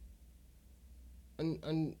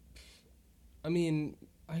and I mean,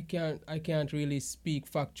 I can't really speak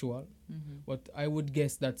factual, but I would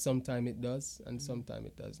guess that sometimes it does and sometimes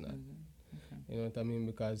it does not. Okay. You know what I mean?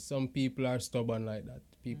 Because some people are stubborn like that.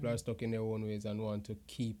 People are stuck in their own ways and want to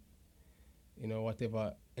keep, you know,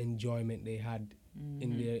 whatever enjoyment they had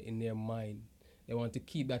in their mind. They want to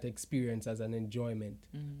keep that experience as an enjoyment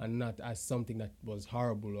and not as something that was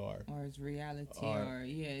horrible or as reality or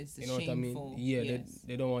it's you know shameful. What I mean? Yeah, yes.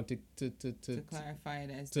 they don't want to clarify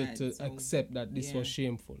it as to accept that this was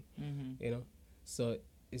shameful. You know, so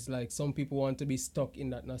it's like some people want to be stuck in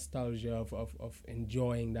that nostalgia of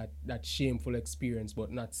enjoying that shameful experience,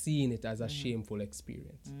 but not seeing it as a shameful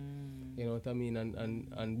experience. You know what I mean?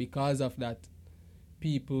 And because of that,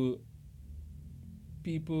 people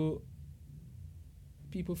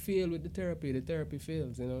fail with the therapy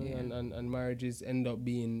fails, you know, and marriages end up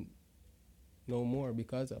being no more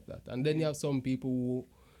because of that. And then you have some people who,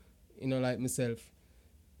 you know, like myself,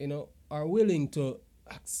 you know, are willing to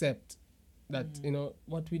accept that, you know,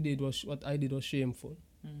 what I did was shameful,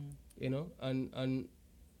 you know, and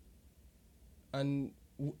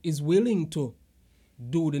is willing to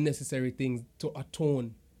do the necessary things to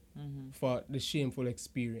atone for the shameful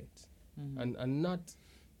experience, and not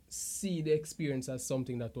see the experience as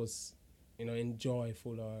something that was, you know,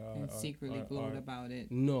 enjoyable or secretly gloat about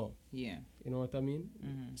it. No. Yeah. You know what I mean?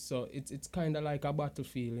 So it's kind of like a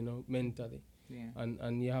battlefield, you know, mentally. Yeah.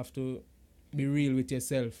 And you have to be real with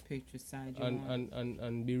yourself. Pick your side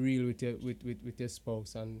and be real with your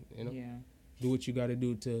spouse, and, you know, do what you got to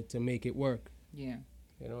do to make it work. Yeah.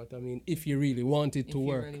 You know what I mean? If you really want it to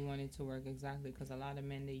work. If you really want it to work, exactly. Because a lot of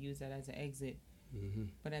men, they use that as an exit.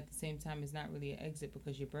 But at the same time, it's not really an exit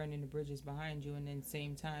because you're burning the bridges behind you, and then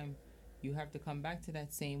same time, you have to come back to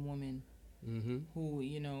that same woman who,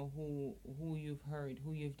 you know, who you've hurt,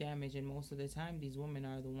 who you've damaged, and most of the time, these women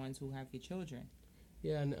are the ones who have your children.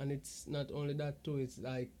 Yeah, and it's not only that too. It's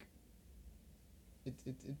like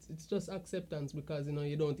it's just acceptance, because, you know,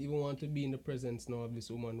 you don't even want to be in the presence now of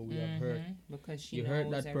this woman who you have hurt, because you knows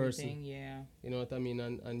hurt that everything. person. Yeah, you know what I mean,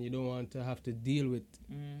 and you don't want to have to deal with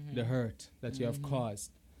the hurt that you have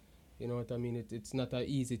caused. You know what I mean? It's not an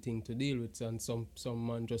easy thing to deal with, and some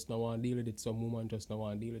man just don't want to deal with it. Some woman just don't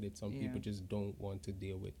want to deal with it. Some people just don't want to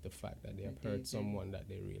deal with the fact that they have hurt someone that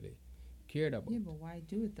they really cared about. Yeah, but why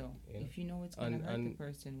do it though? If you know it's going to hurt the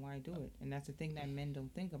person, why do it? And that's the thing that men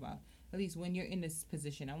don't think about. At least when you're in this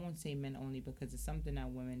position, I won't say men only, because it's something that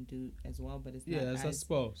women do as well, but it's not as a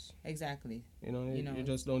spouse. Exactly. You know, you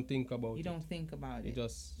just don't think about it. You don't think about it.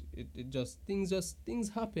 Things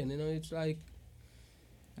happen, you know. It's like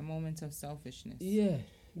a moment of selfishness. Yeah,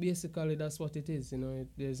 basically that's what it is, you know.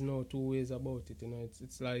 There's no two ways about it, you know.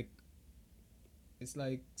 It's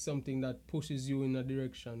like something that pushes you in a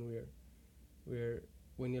direction where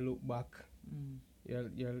when you look back,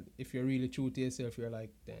 you're if you're really true to yourself, you're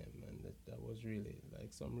like, damn, man, that was really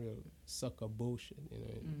like some real sucker bullshit, you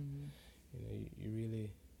know. You know, you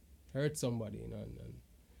really hurt somebody, you know,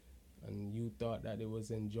 and you thought that it was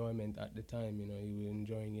enjoyment at the time, you know, you were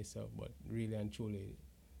enjoying yourself, but really and truly,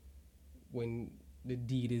 when the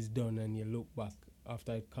deed is done and you look back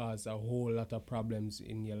after it caused a whole lot of problems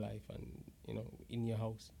in your life and, you know, in your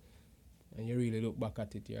house, and you really look back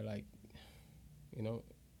at it, you're like, you know,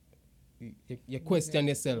 you question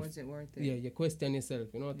yourself. Was it worth it? Yeah, you question yourself,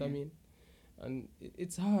 you know what I mean? And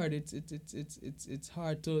it's hard. It's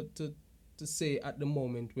hard to say at the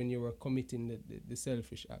moment when you were committing the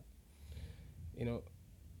selfish act. You know,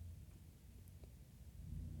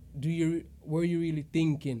 were you really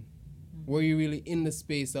thinking? Mm-hmm. Were you really in the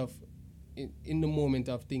space of, in the moment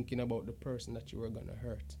of thinking about the person that you were gonna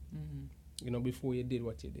hurt? Mm-hmm. You know, before you did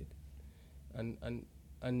what you did,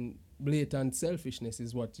 and blatant selfishness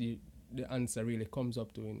is what the answer really comes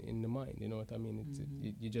up to in the mind. You know what I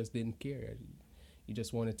mean? You just didn't care. You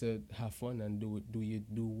just wanted to have fun and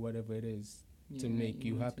do whatever it is to make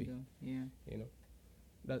you happy. Yeah. You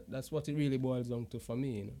know, that's what it really boils down to for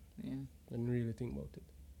me. You know. Yeah. And really think about it.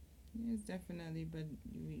 Yes, definitely. But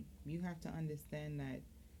you have to understand that,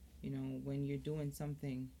 you know, when you're doing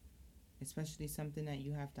something, especially something that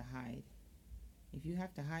you have to hide. If you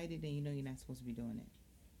have to hide it, then you know you're not supposed to be doing it.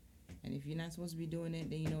 And if you're not supposed to be doing it,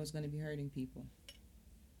 then you know it's going to be hurting people.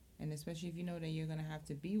 And especially if you know that you're going to have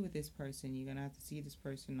to be with this person, you're going to have to see this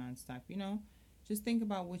person nonstop, you know. Just think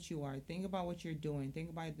about what you are. Think about what you're doing. Think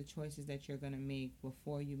about the choices that you're going to make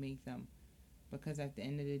before you make them. Because at the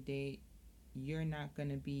end of the day, you're not going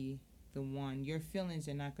to be the one. Your feelings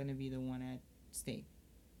are not going to be the one at stake.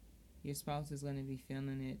 Your spouse is going to be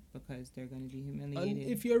feeling it because they're going to be humiliated.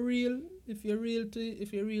 And if you're real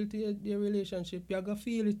to your relationship, you're going to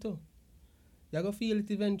feel it too. You're going to feel it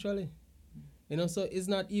eventually. You know, so it's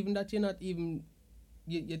not even that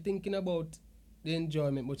you're thinking about the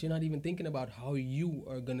enjoyment, but you're not even thinking about how you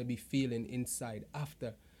are going to be feeling inside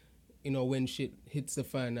after, you know, when shit hits the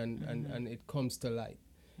fan and it comes to light.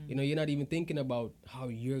 You know, you're not even thinking about how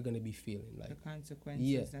you're going to be feeling. Like the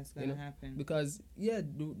consequences that's going to happen. Because, the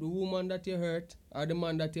woman that you hurt or the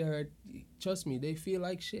man that you hurt, trust me, they feel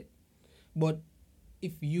like shit. But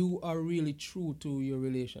if you are really true to your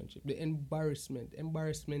relationship, the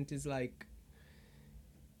embarrassment is like,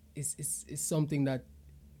 it's something that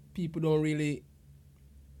people don't really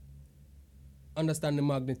understand the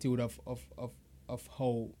magnitude of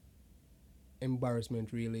how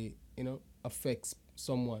embarrassment really, you know, affects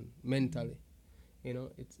someone mentally. You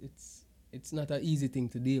know, it's not an easy thing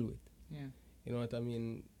to deal with. Yeah. You know what I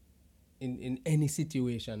mean? In any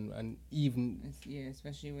situation, and even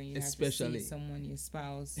especially when you have to see someone, your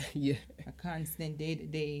spouse, a constant day to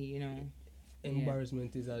day, you know.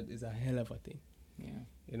 Embarrassment is a hell of a thing. Yeah.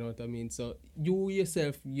 You know what I mean? So you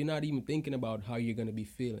yourself, you're not even thinking about how you're gonna be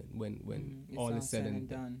feeling when all is said and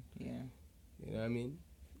done. Yeah. You know what I mean?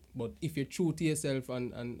 But if you're true to yourself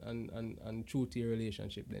and true to your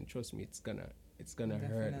relationship, then trust me, it's gonna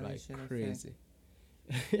hurt like crazy.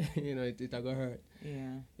 You know, it's gonna hurt.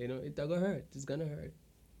 Yeah. You know, it's gonna hurt. It's gonna hurt.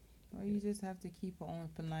 Well, you just have to keep an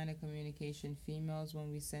open line of communication. Females,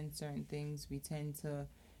 when we send certain things, we tend to,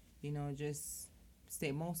 you know, just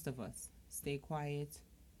most of us, stay quiet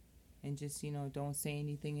and just, you know, don't say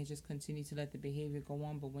anything and just continue to let the behavior go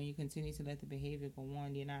on. But when you continue to let the behavior go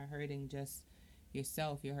on, you're not hurting just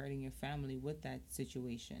yourself, you're hurting your family with that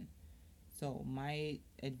situation. So my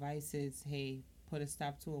advice is, hey, put a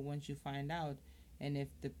stop to it once you find out. And if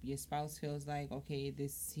your spouse feels like, okay,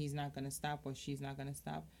 he's not going to stop or she's not going to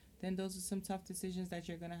stop, then those are some tough decisions that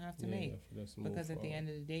you're going to have to make. Because at the end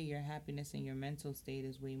of the day, your happiness and your mental state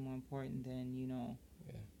is way more important than, you know.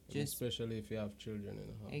 Yeah. Especially if you have children in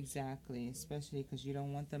the house. Exactly. Especially because you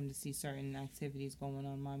don't want them to see certain activities going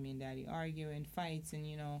on, mommy and daddy arguing, fights, and,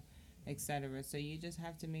 you know, etc. So you just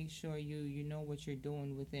have to make sure you know what you're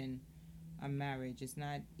doing within a marriage. It's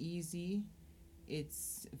not easy.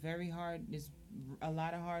 It's very hard. It's a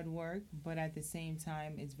lot of hard work, but at the same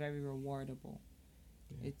time, it's very rewardable.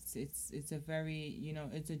 Yeah. It's a very, you know,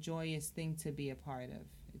 it's a joyous thing to be a part of.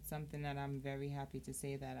 It's something that I'm very happy to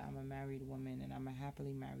say that I'm a married woman and I'm a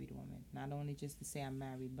happily married woman. Not only just to say I'm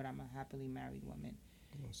married, but I'm a happily married woman.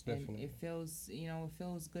 Most and definitely. it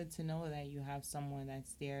feels good to know that you have someone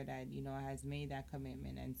that's there that, you know, has made that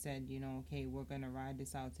commitment and said, you know, okay, we're going to ride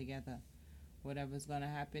this out together. Whatever's going to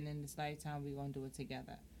happen in this lifetime, we're going to do it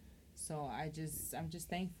together. So I'm just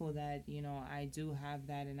thankful that, you know, I do have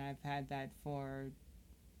that, and I've had that for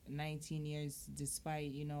 19 years,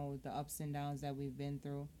 despite, you know, the ups and downs that we've been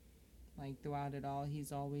through. Like, throughout it all,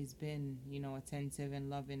 he's always been, you know, attentive and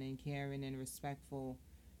loving and caring and respectful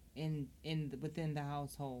within the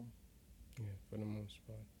household. Yeah, for the most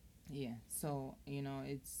part. Yeah, so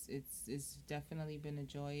it's definitely been a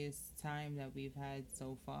joyous time that we've had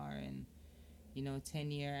so far, and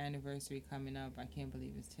 10-year anniversary coming up. I can't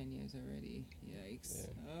believe it's 10 years already. Yikes!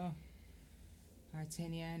 Yeah. Oh, our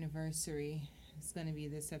 10-year anniversary is gonna be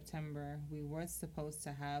this September. We were supposed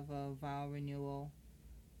to have a vow renewal,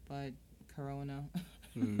 but Corona.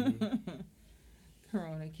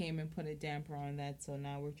 Corona came and put a damper on that, so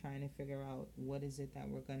now we're trying to figure out what is it that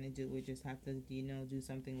we're gonna do. We just have to, do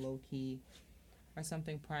something low key or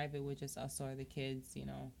something private with just us or the kids,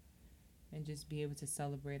 and just be able to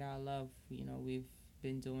celebrate our love. We've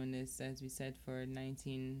been doing this, as we said, for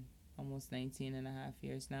almost 19 and a half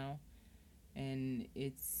years now, and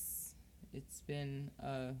it's been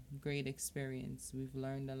a great experience. We've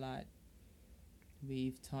learned a lot.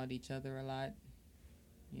 We've taught each other a lot,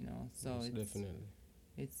 so Most definitely.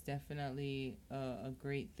 It's definitely a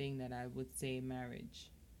great thing that I would say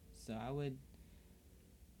marriage. So I would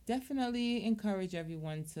definitely encourage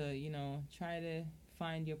everyone to, try to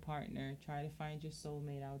find your partner, try to find your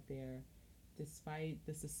soulmate out there, despite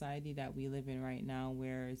the society that we live in right now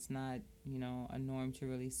where it's not, a norm to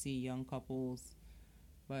really see young couples.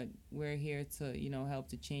 But we're here to, help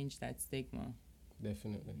to change that stigma.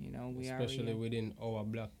 Definitely. We especially are within our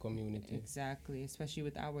black community. Exactly, especially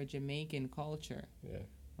with our Jamaican culture. Yeah.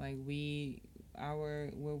 Like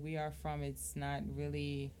where we are from, it's not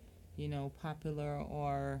really, popular,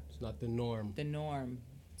 or It's not the norm.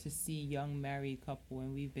 To see young married couple,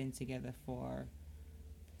 and we've been together for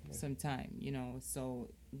some time,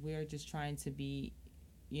 so we're just trying to be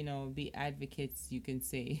advocates, you can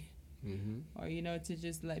say. Or to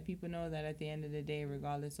just let people know that at the end of the day,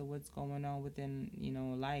 regardless of what's going on within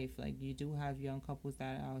life, like, you do have young couples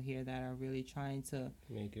that are out here that are really trying to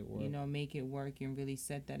make it work, and really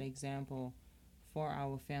set that example for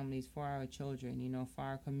our families, for our children, for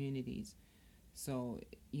our communities. So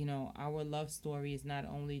our love story is not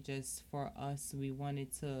only just for us. We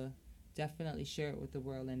wanted to definitely share it with the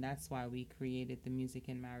world, and that's why we created the Music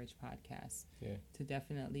and Marriage podcast. Yeah. To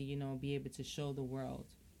definitely be able to show the world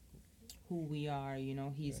who we are.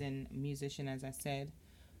 He's a musician, as I said.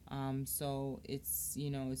 So it's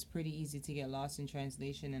it's pretty easy to get lost in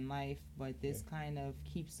translation in life, but this kind of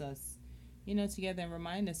keeps us together, and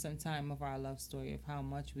remind us sometime of our love story, of how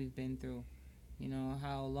much we've been through,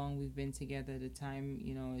 how long we've been together. The time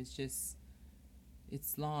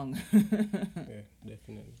it's long. Yeah,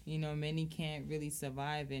 definitely. Many can't really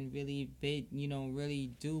survive and really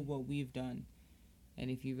really do what we've done. And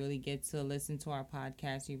if you really get to listen to our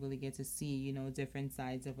podcast, you really get to see, different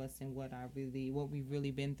sides of us and what we've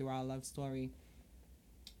really been through, our love story,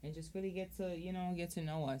 and just really get to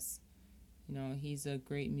know us. He's a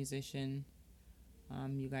great musician.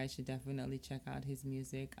 You guys should definitely check out his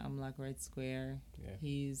music. Amlak Red Square. Yeah.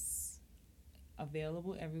 He's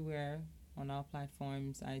available everywhere on all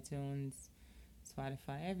platforms, iTunes,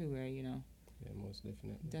 Spotify, everywhere. Yeah, most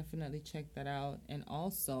definitely. Definitely check that out. And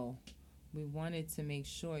also, we wanted to make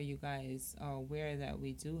sure you guys are aware that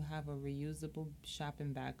we do have a reusable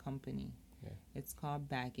shopping bag company. Yeah. It's called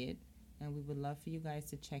Bagit, and we would love for you guys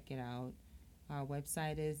to check it out. Our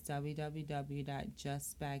website is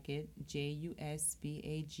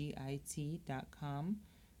www.justbagit.com.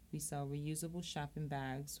 We sell reusable shopping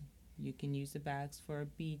bags. You can use the bags for a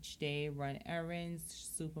beach day, run errands,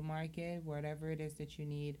 supermarket, whatever it is that you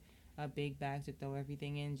need. A big bag to throw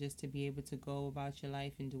everything in, just to be able to go about your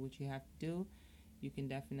life and do what you have to do. You can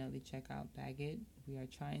definitely check out Bagit. We are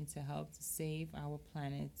trying to help to save our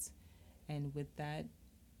planet, and with that,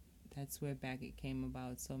 that's where Bagit came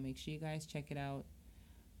about. So make sure you guys check it out.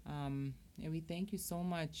 And we thank you so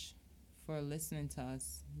much for listening to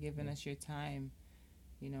us, giving us your time.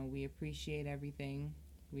 We appreciate everything.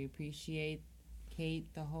 We appreciate Kate,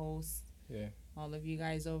 the host. Yeah. All of you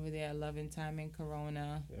guys over there, loving time in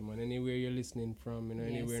Corona. Yeah, man. Anywhere you're listening from,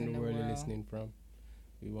 anywhere in the world you're listening from,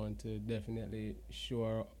 we want to definitely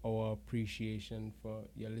show our appreciation for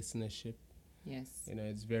your listenership. Yes.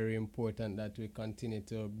 It's very important that we continue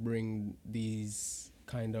to bring these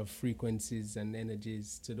kind of frequencies and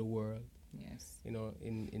energies to the world. Yes.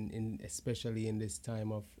 In especially in this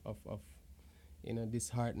time of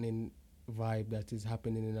disheartening vibe that is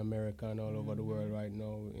happening in America and all over the world right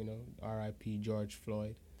now. R.I.P. George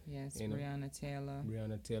Floyd. Yes, Breonna Taylor,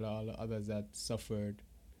 all the others that suffered,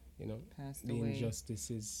 passed the away.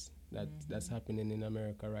 Injustices that's happening in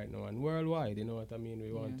America right now and worldwide. You know what I mean?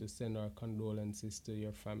 We want to send our condolences to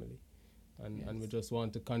your family, and we just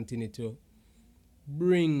want to continue to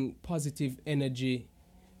bring positive energy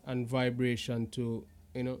and vibration to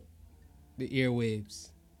the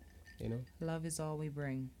airwaves. Love is all we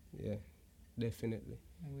bring. Yeah, definitely.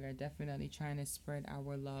 And we are definitely trying to spread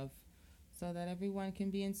our love so that everyone can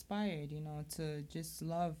be inspired, to just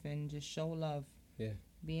love and just show love. Yeah.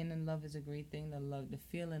 Being in love is a great thing. The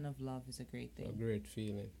feeling of love is a great thing. A great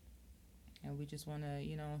feeling. And we just want to,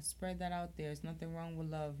 spread that out there. There's nothing wrong with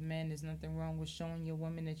love. Men, there's nothing wrong with showing your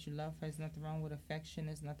woman that you love her. There's nothing wrong with affection.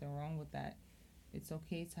 There's nothing wrong with that. It's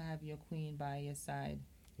okay to have your queen by your side.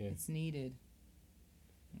 Yeah. It's needed.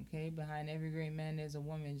 Okay? Behind every great man, there's a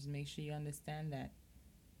woman. Just make sure you understand that.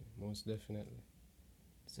 Most definitely.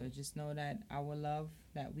 So just know that our love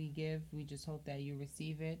that we give, we just hope that you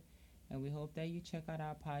receive it. And we hope that you check out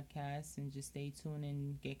our podcast and just stay tuned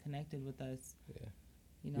and get connected with us. Yeah.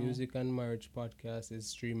 Music and Marriage podcast is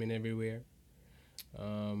streaming everywhere.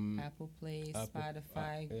 Apple Play,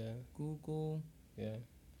 Spotify, Google. Yeah.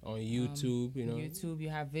 On YouTube, YouTube, you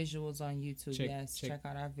have visuals on YouTube. Check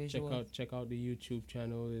out our visuals. Check out the YouTube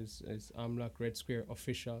channel. Is Amlak Red Square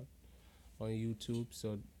Official on YouTube.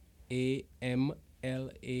 So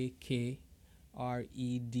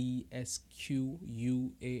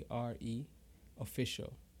AMLAKREDSQUARE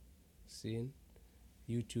Official. Seeing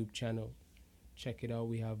YouTube channel. Check it out.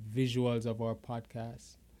 We have visuals of our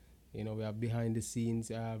podcast. We have behind the scenes.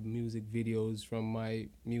 I have music videos from my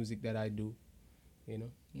music that I do.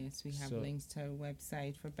 Yes, we have links to our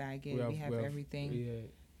website for Baggett. We have everything. Yeah.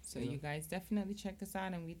 So you guys definitely check us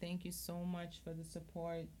out, and we thank you so much for the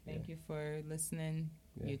support. Thank you for listening,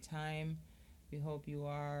 your time. We hope you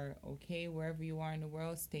are okay wherever you are in the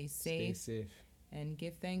world. Stay safe. And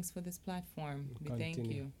give thanks for this platform. We thank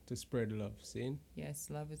you. To spread love. See? Yes,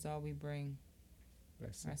 love is all we bring.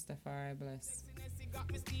 Bless. Rastafari bless. Got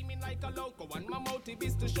me steaming like a loco, and my motive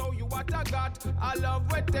is to show you what I got. I love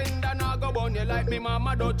wet tender, now go on you like me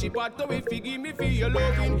mama dutchy pot. So if you give me for your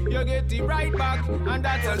loving, you get it right back, and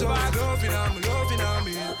that's a fact. Loving on me,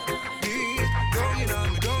 deep down in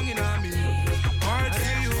me, heart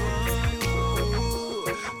for you.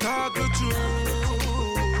 Talk the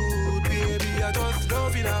truth, baby. I just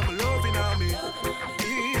loving on me,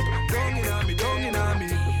 deep down in me,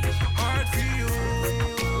 heart for you.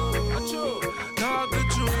 Talk the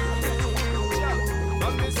truth.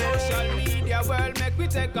 On the social media world, make we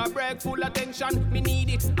take a break, full attention. Me need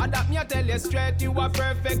it. Adapt me, I tell you straight, you are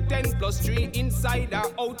perfect. 10+3 inside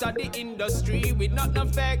or out of the industry. With not no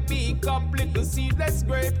fake, big up, little seedless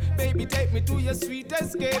grape. Baby, take me to your sweet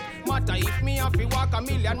escape. Matter if me have to walk a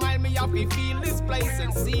million miles, me have to feel this place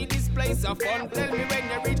and see this place of fun. Tell me when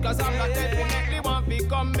you reach, cause I'm not definitely want to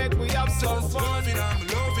come, make we have some fun. Loving on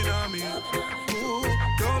me. Ooh,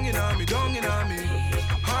 down in me,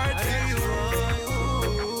 heart for you.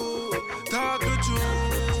 Talk the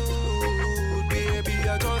truth, baby.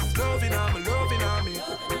 I just loving on me.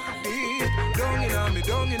 Deep down in me,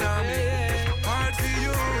 heart for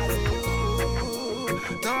you.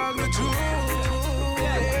 Talk the truth.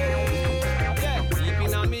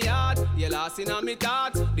 Deep in me heart, you're lost in me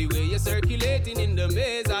thoughts. The way you're circulating in the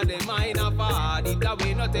maze of the mind of heart. It that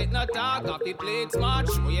way no take no talk off the plate smart.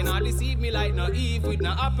 Show you not deceive me like no Eve with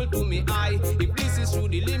no apple to me eye. If this is true,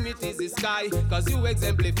 the limit is the sky. Cause you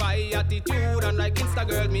exemplify attitude. And like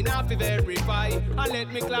Instagirl, me not fi verify. And let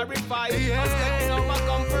me clarify. I'm stepping out my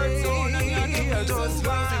comfort zone. And you're just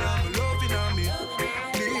loving on me.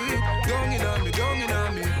 Deep down in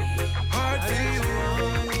me, heart for you.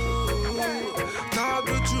 Talk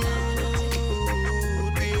the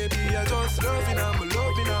truth, baby. I just loving on me.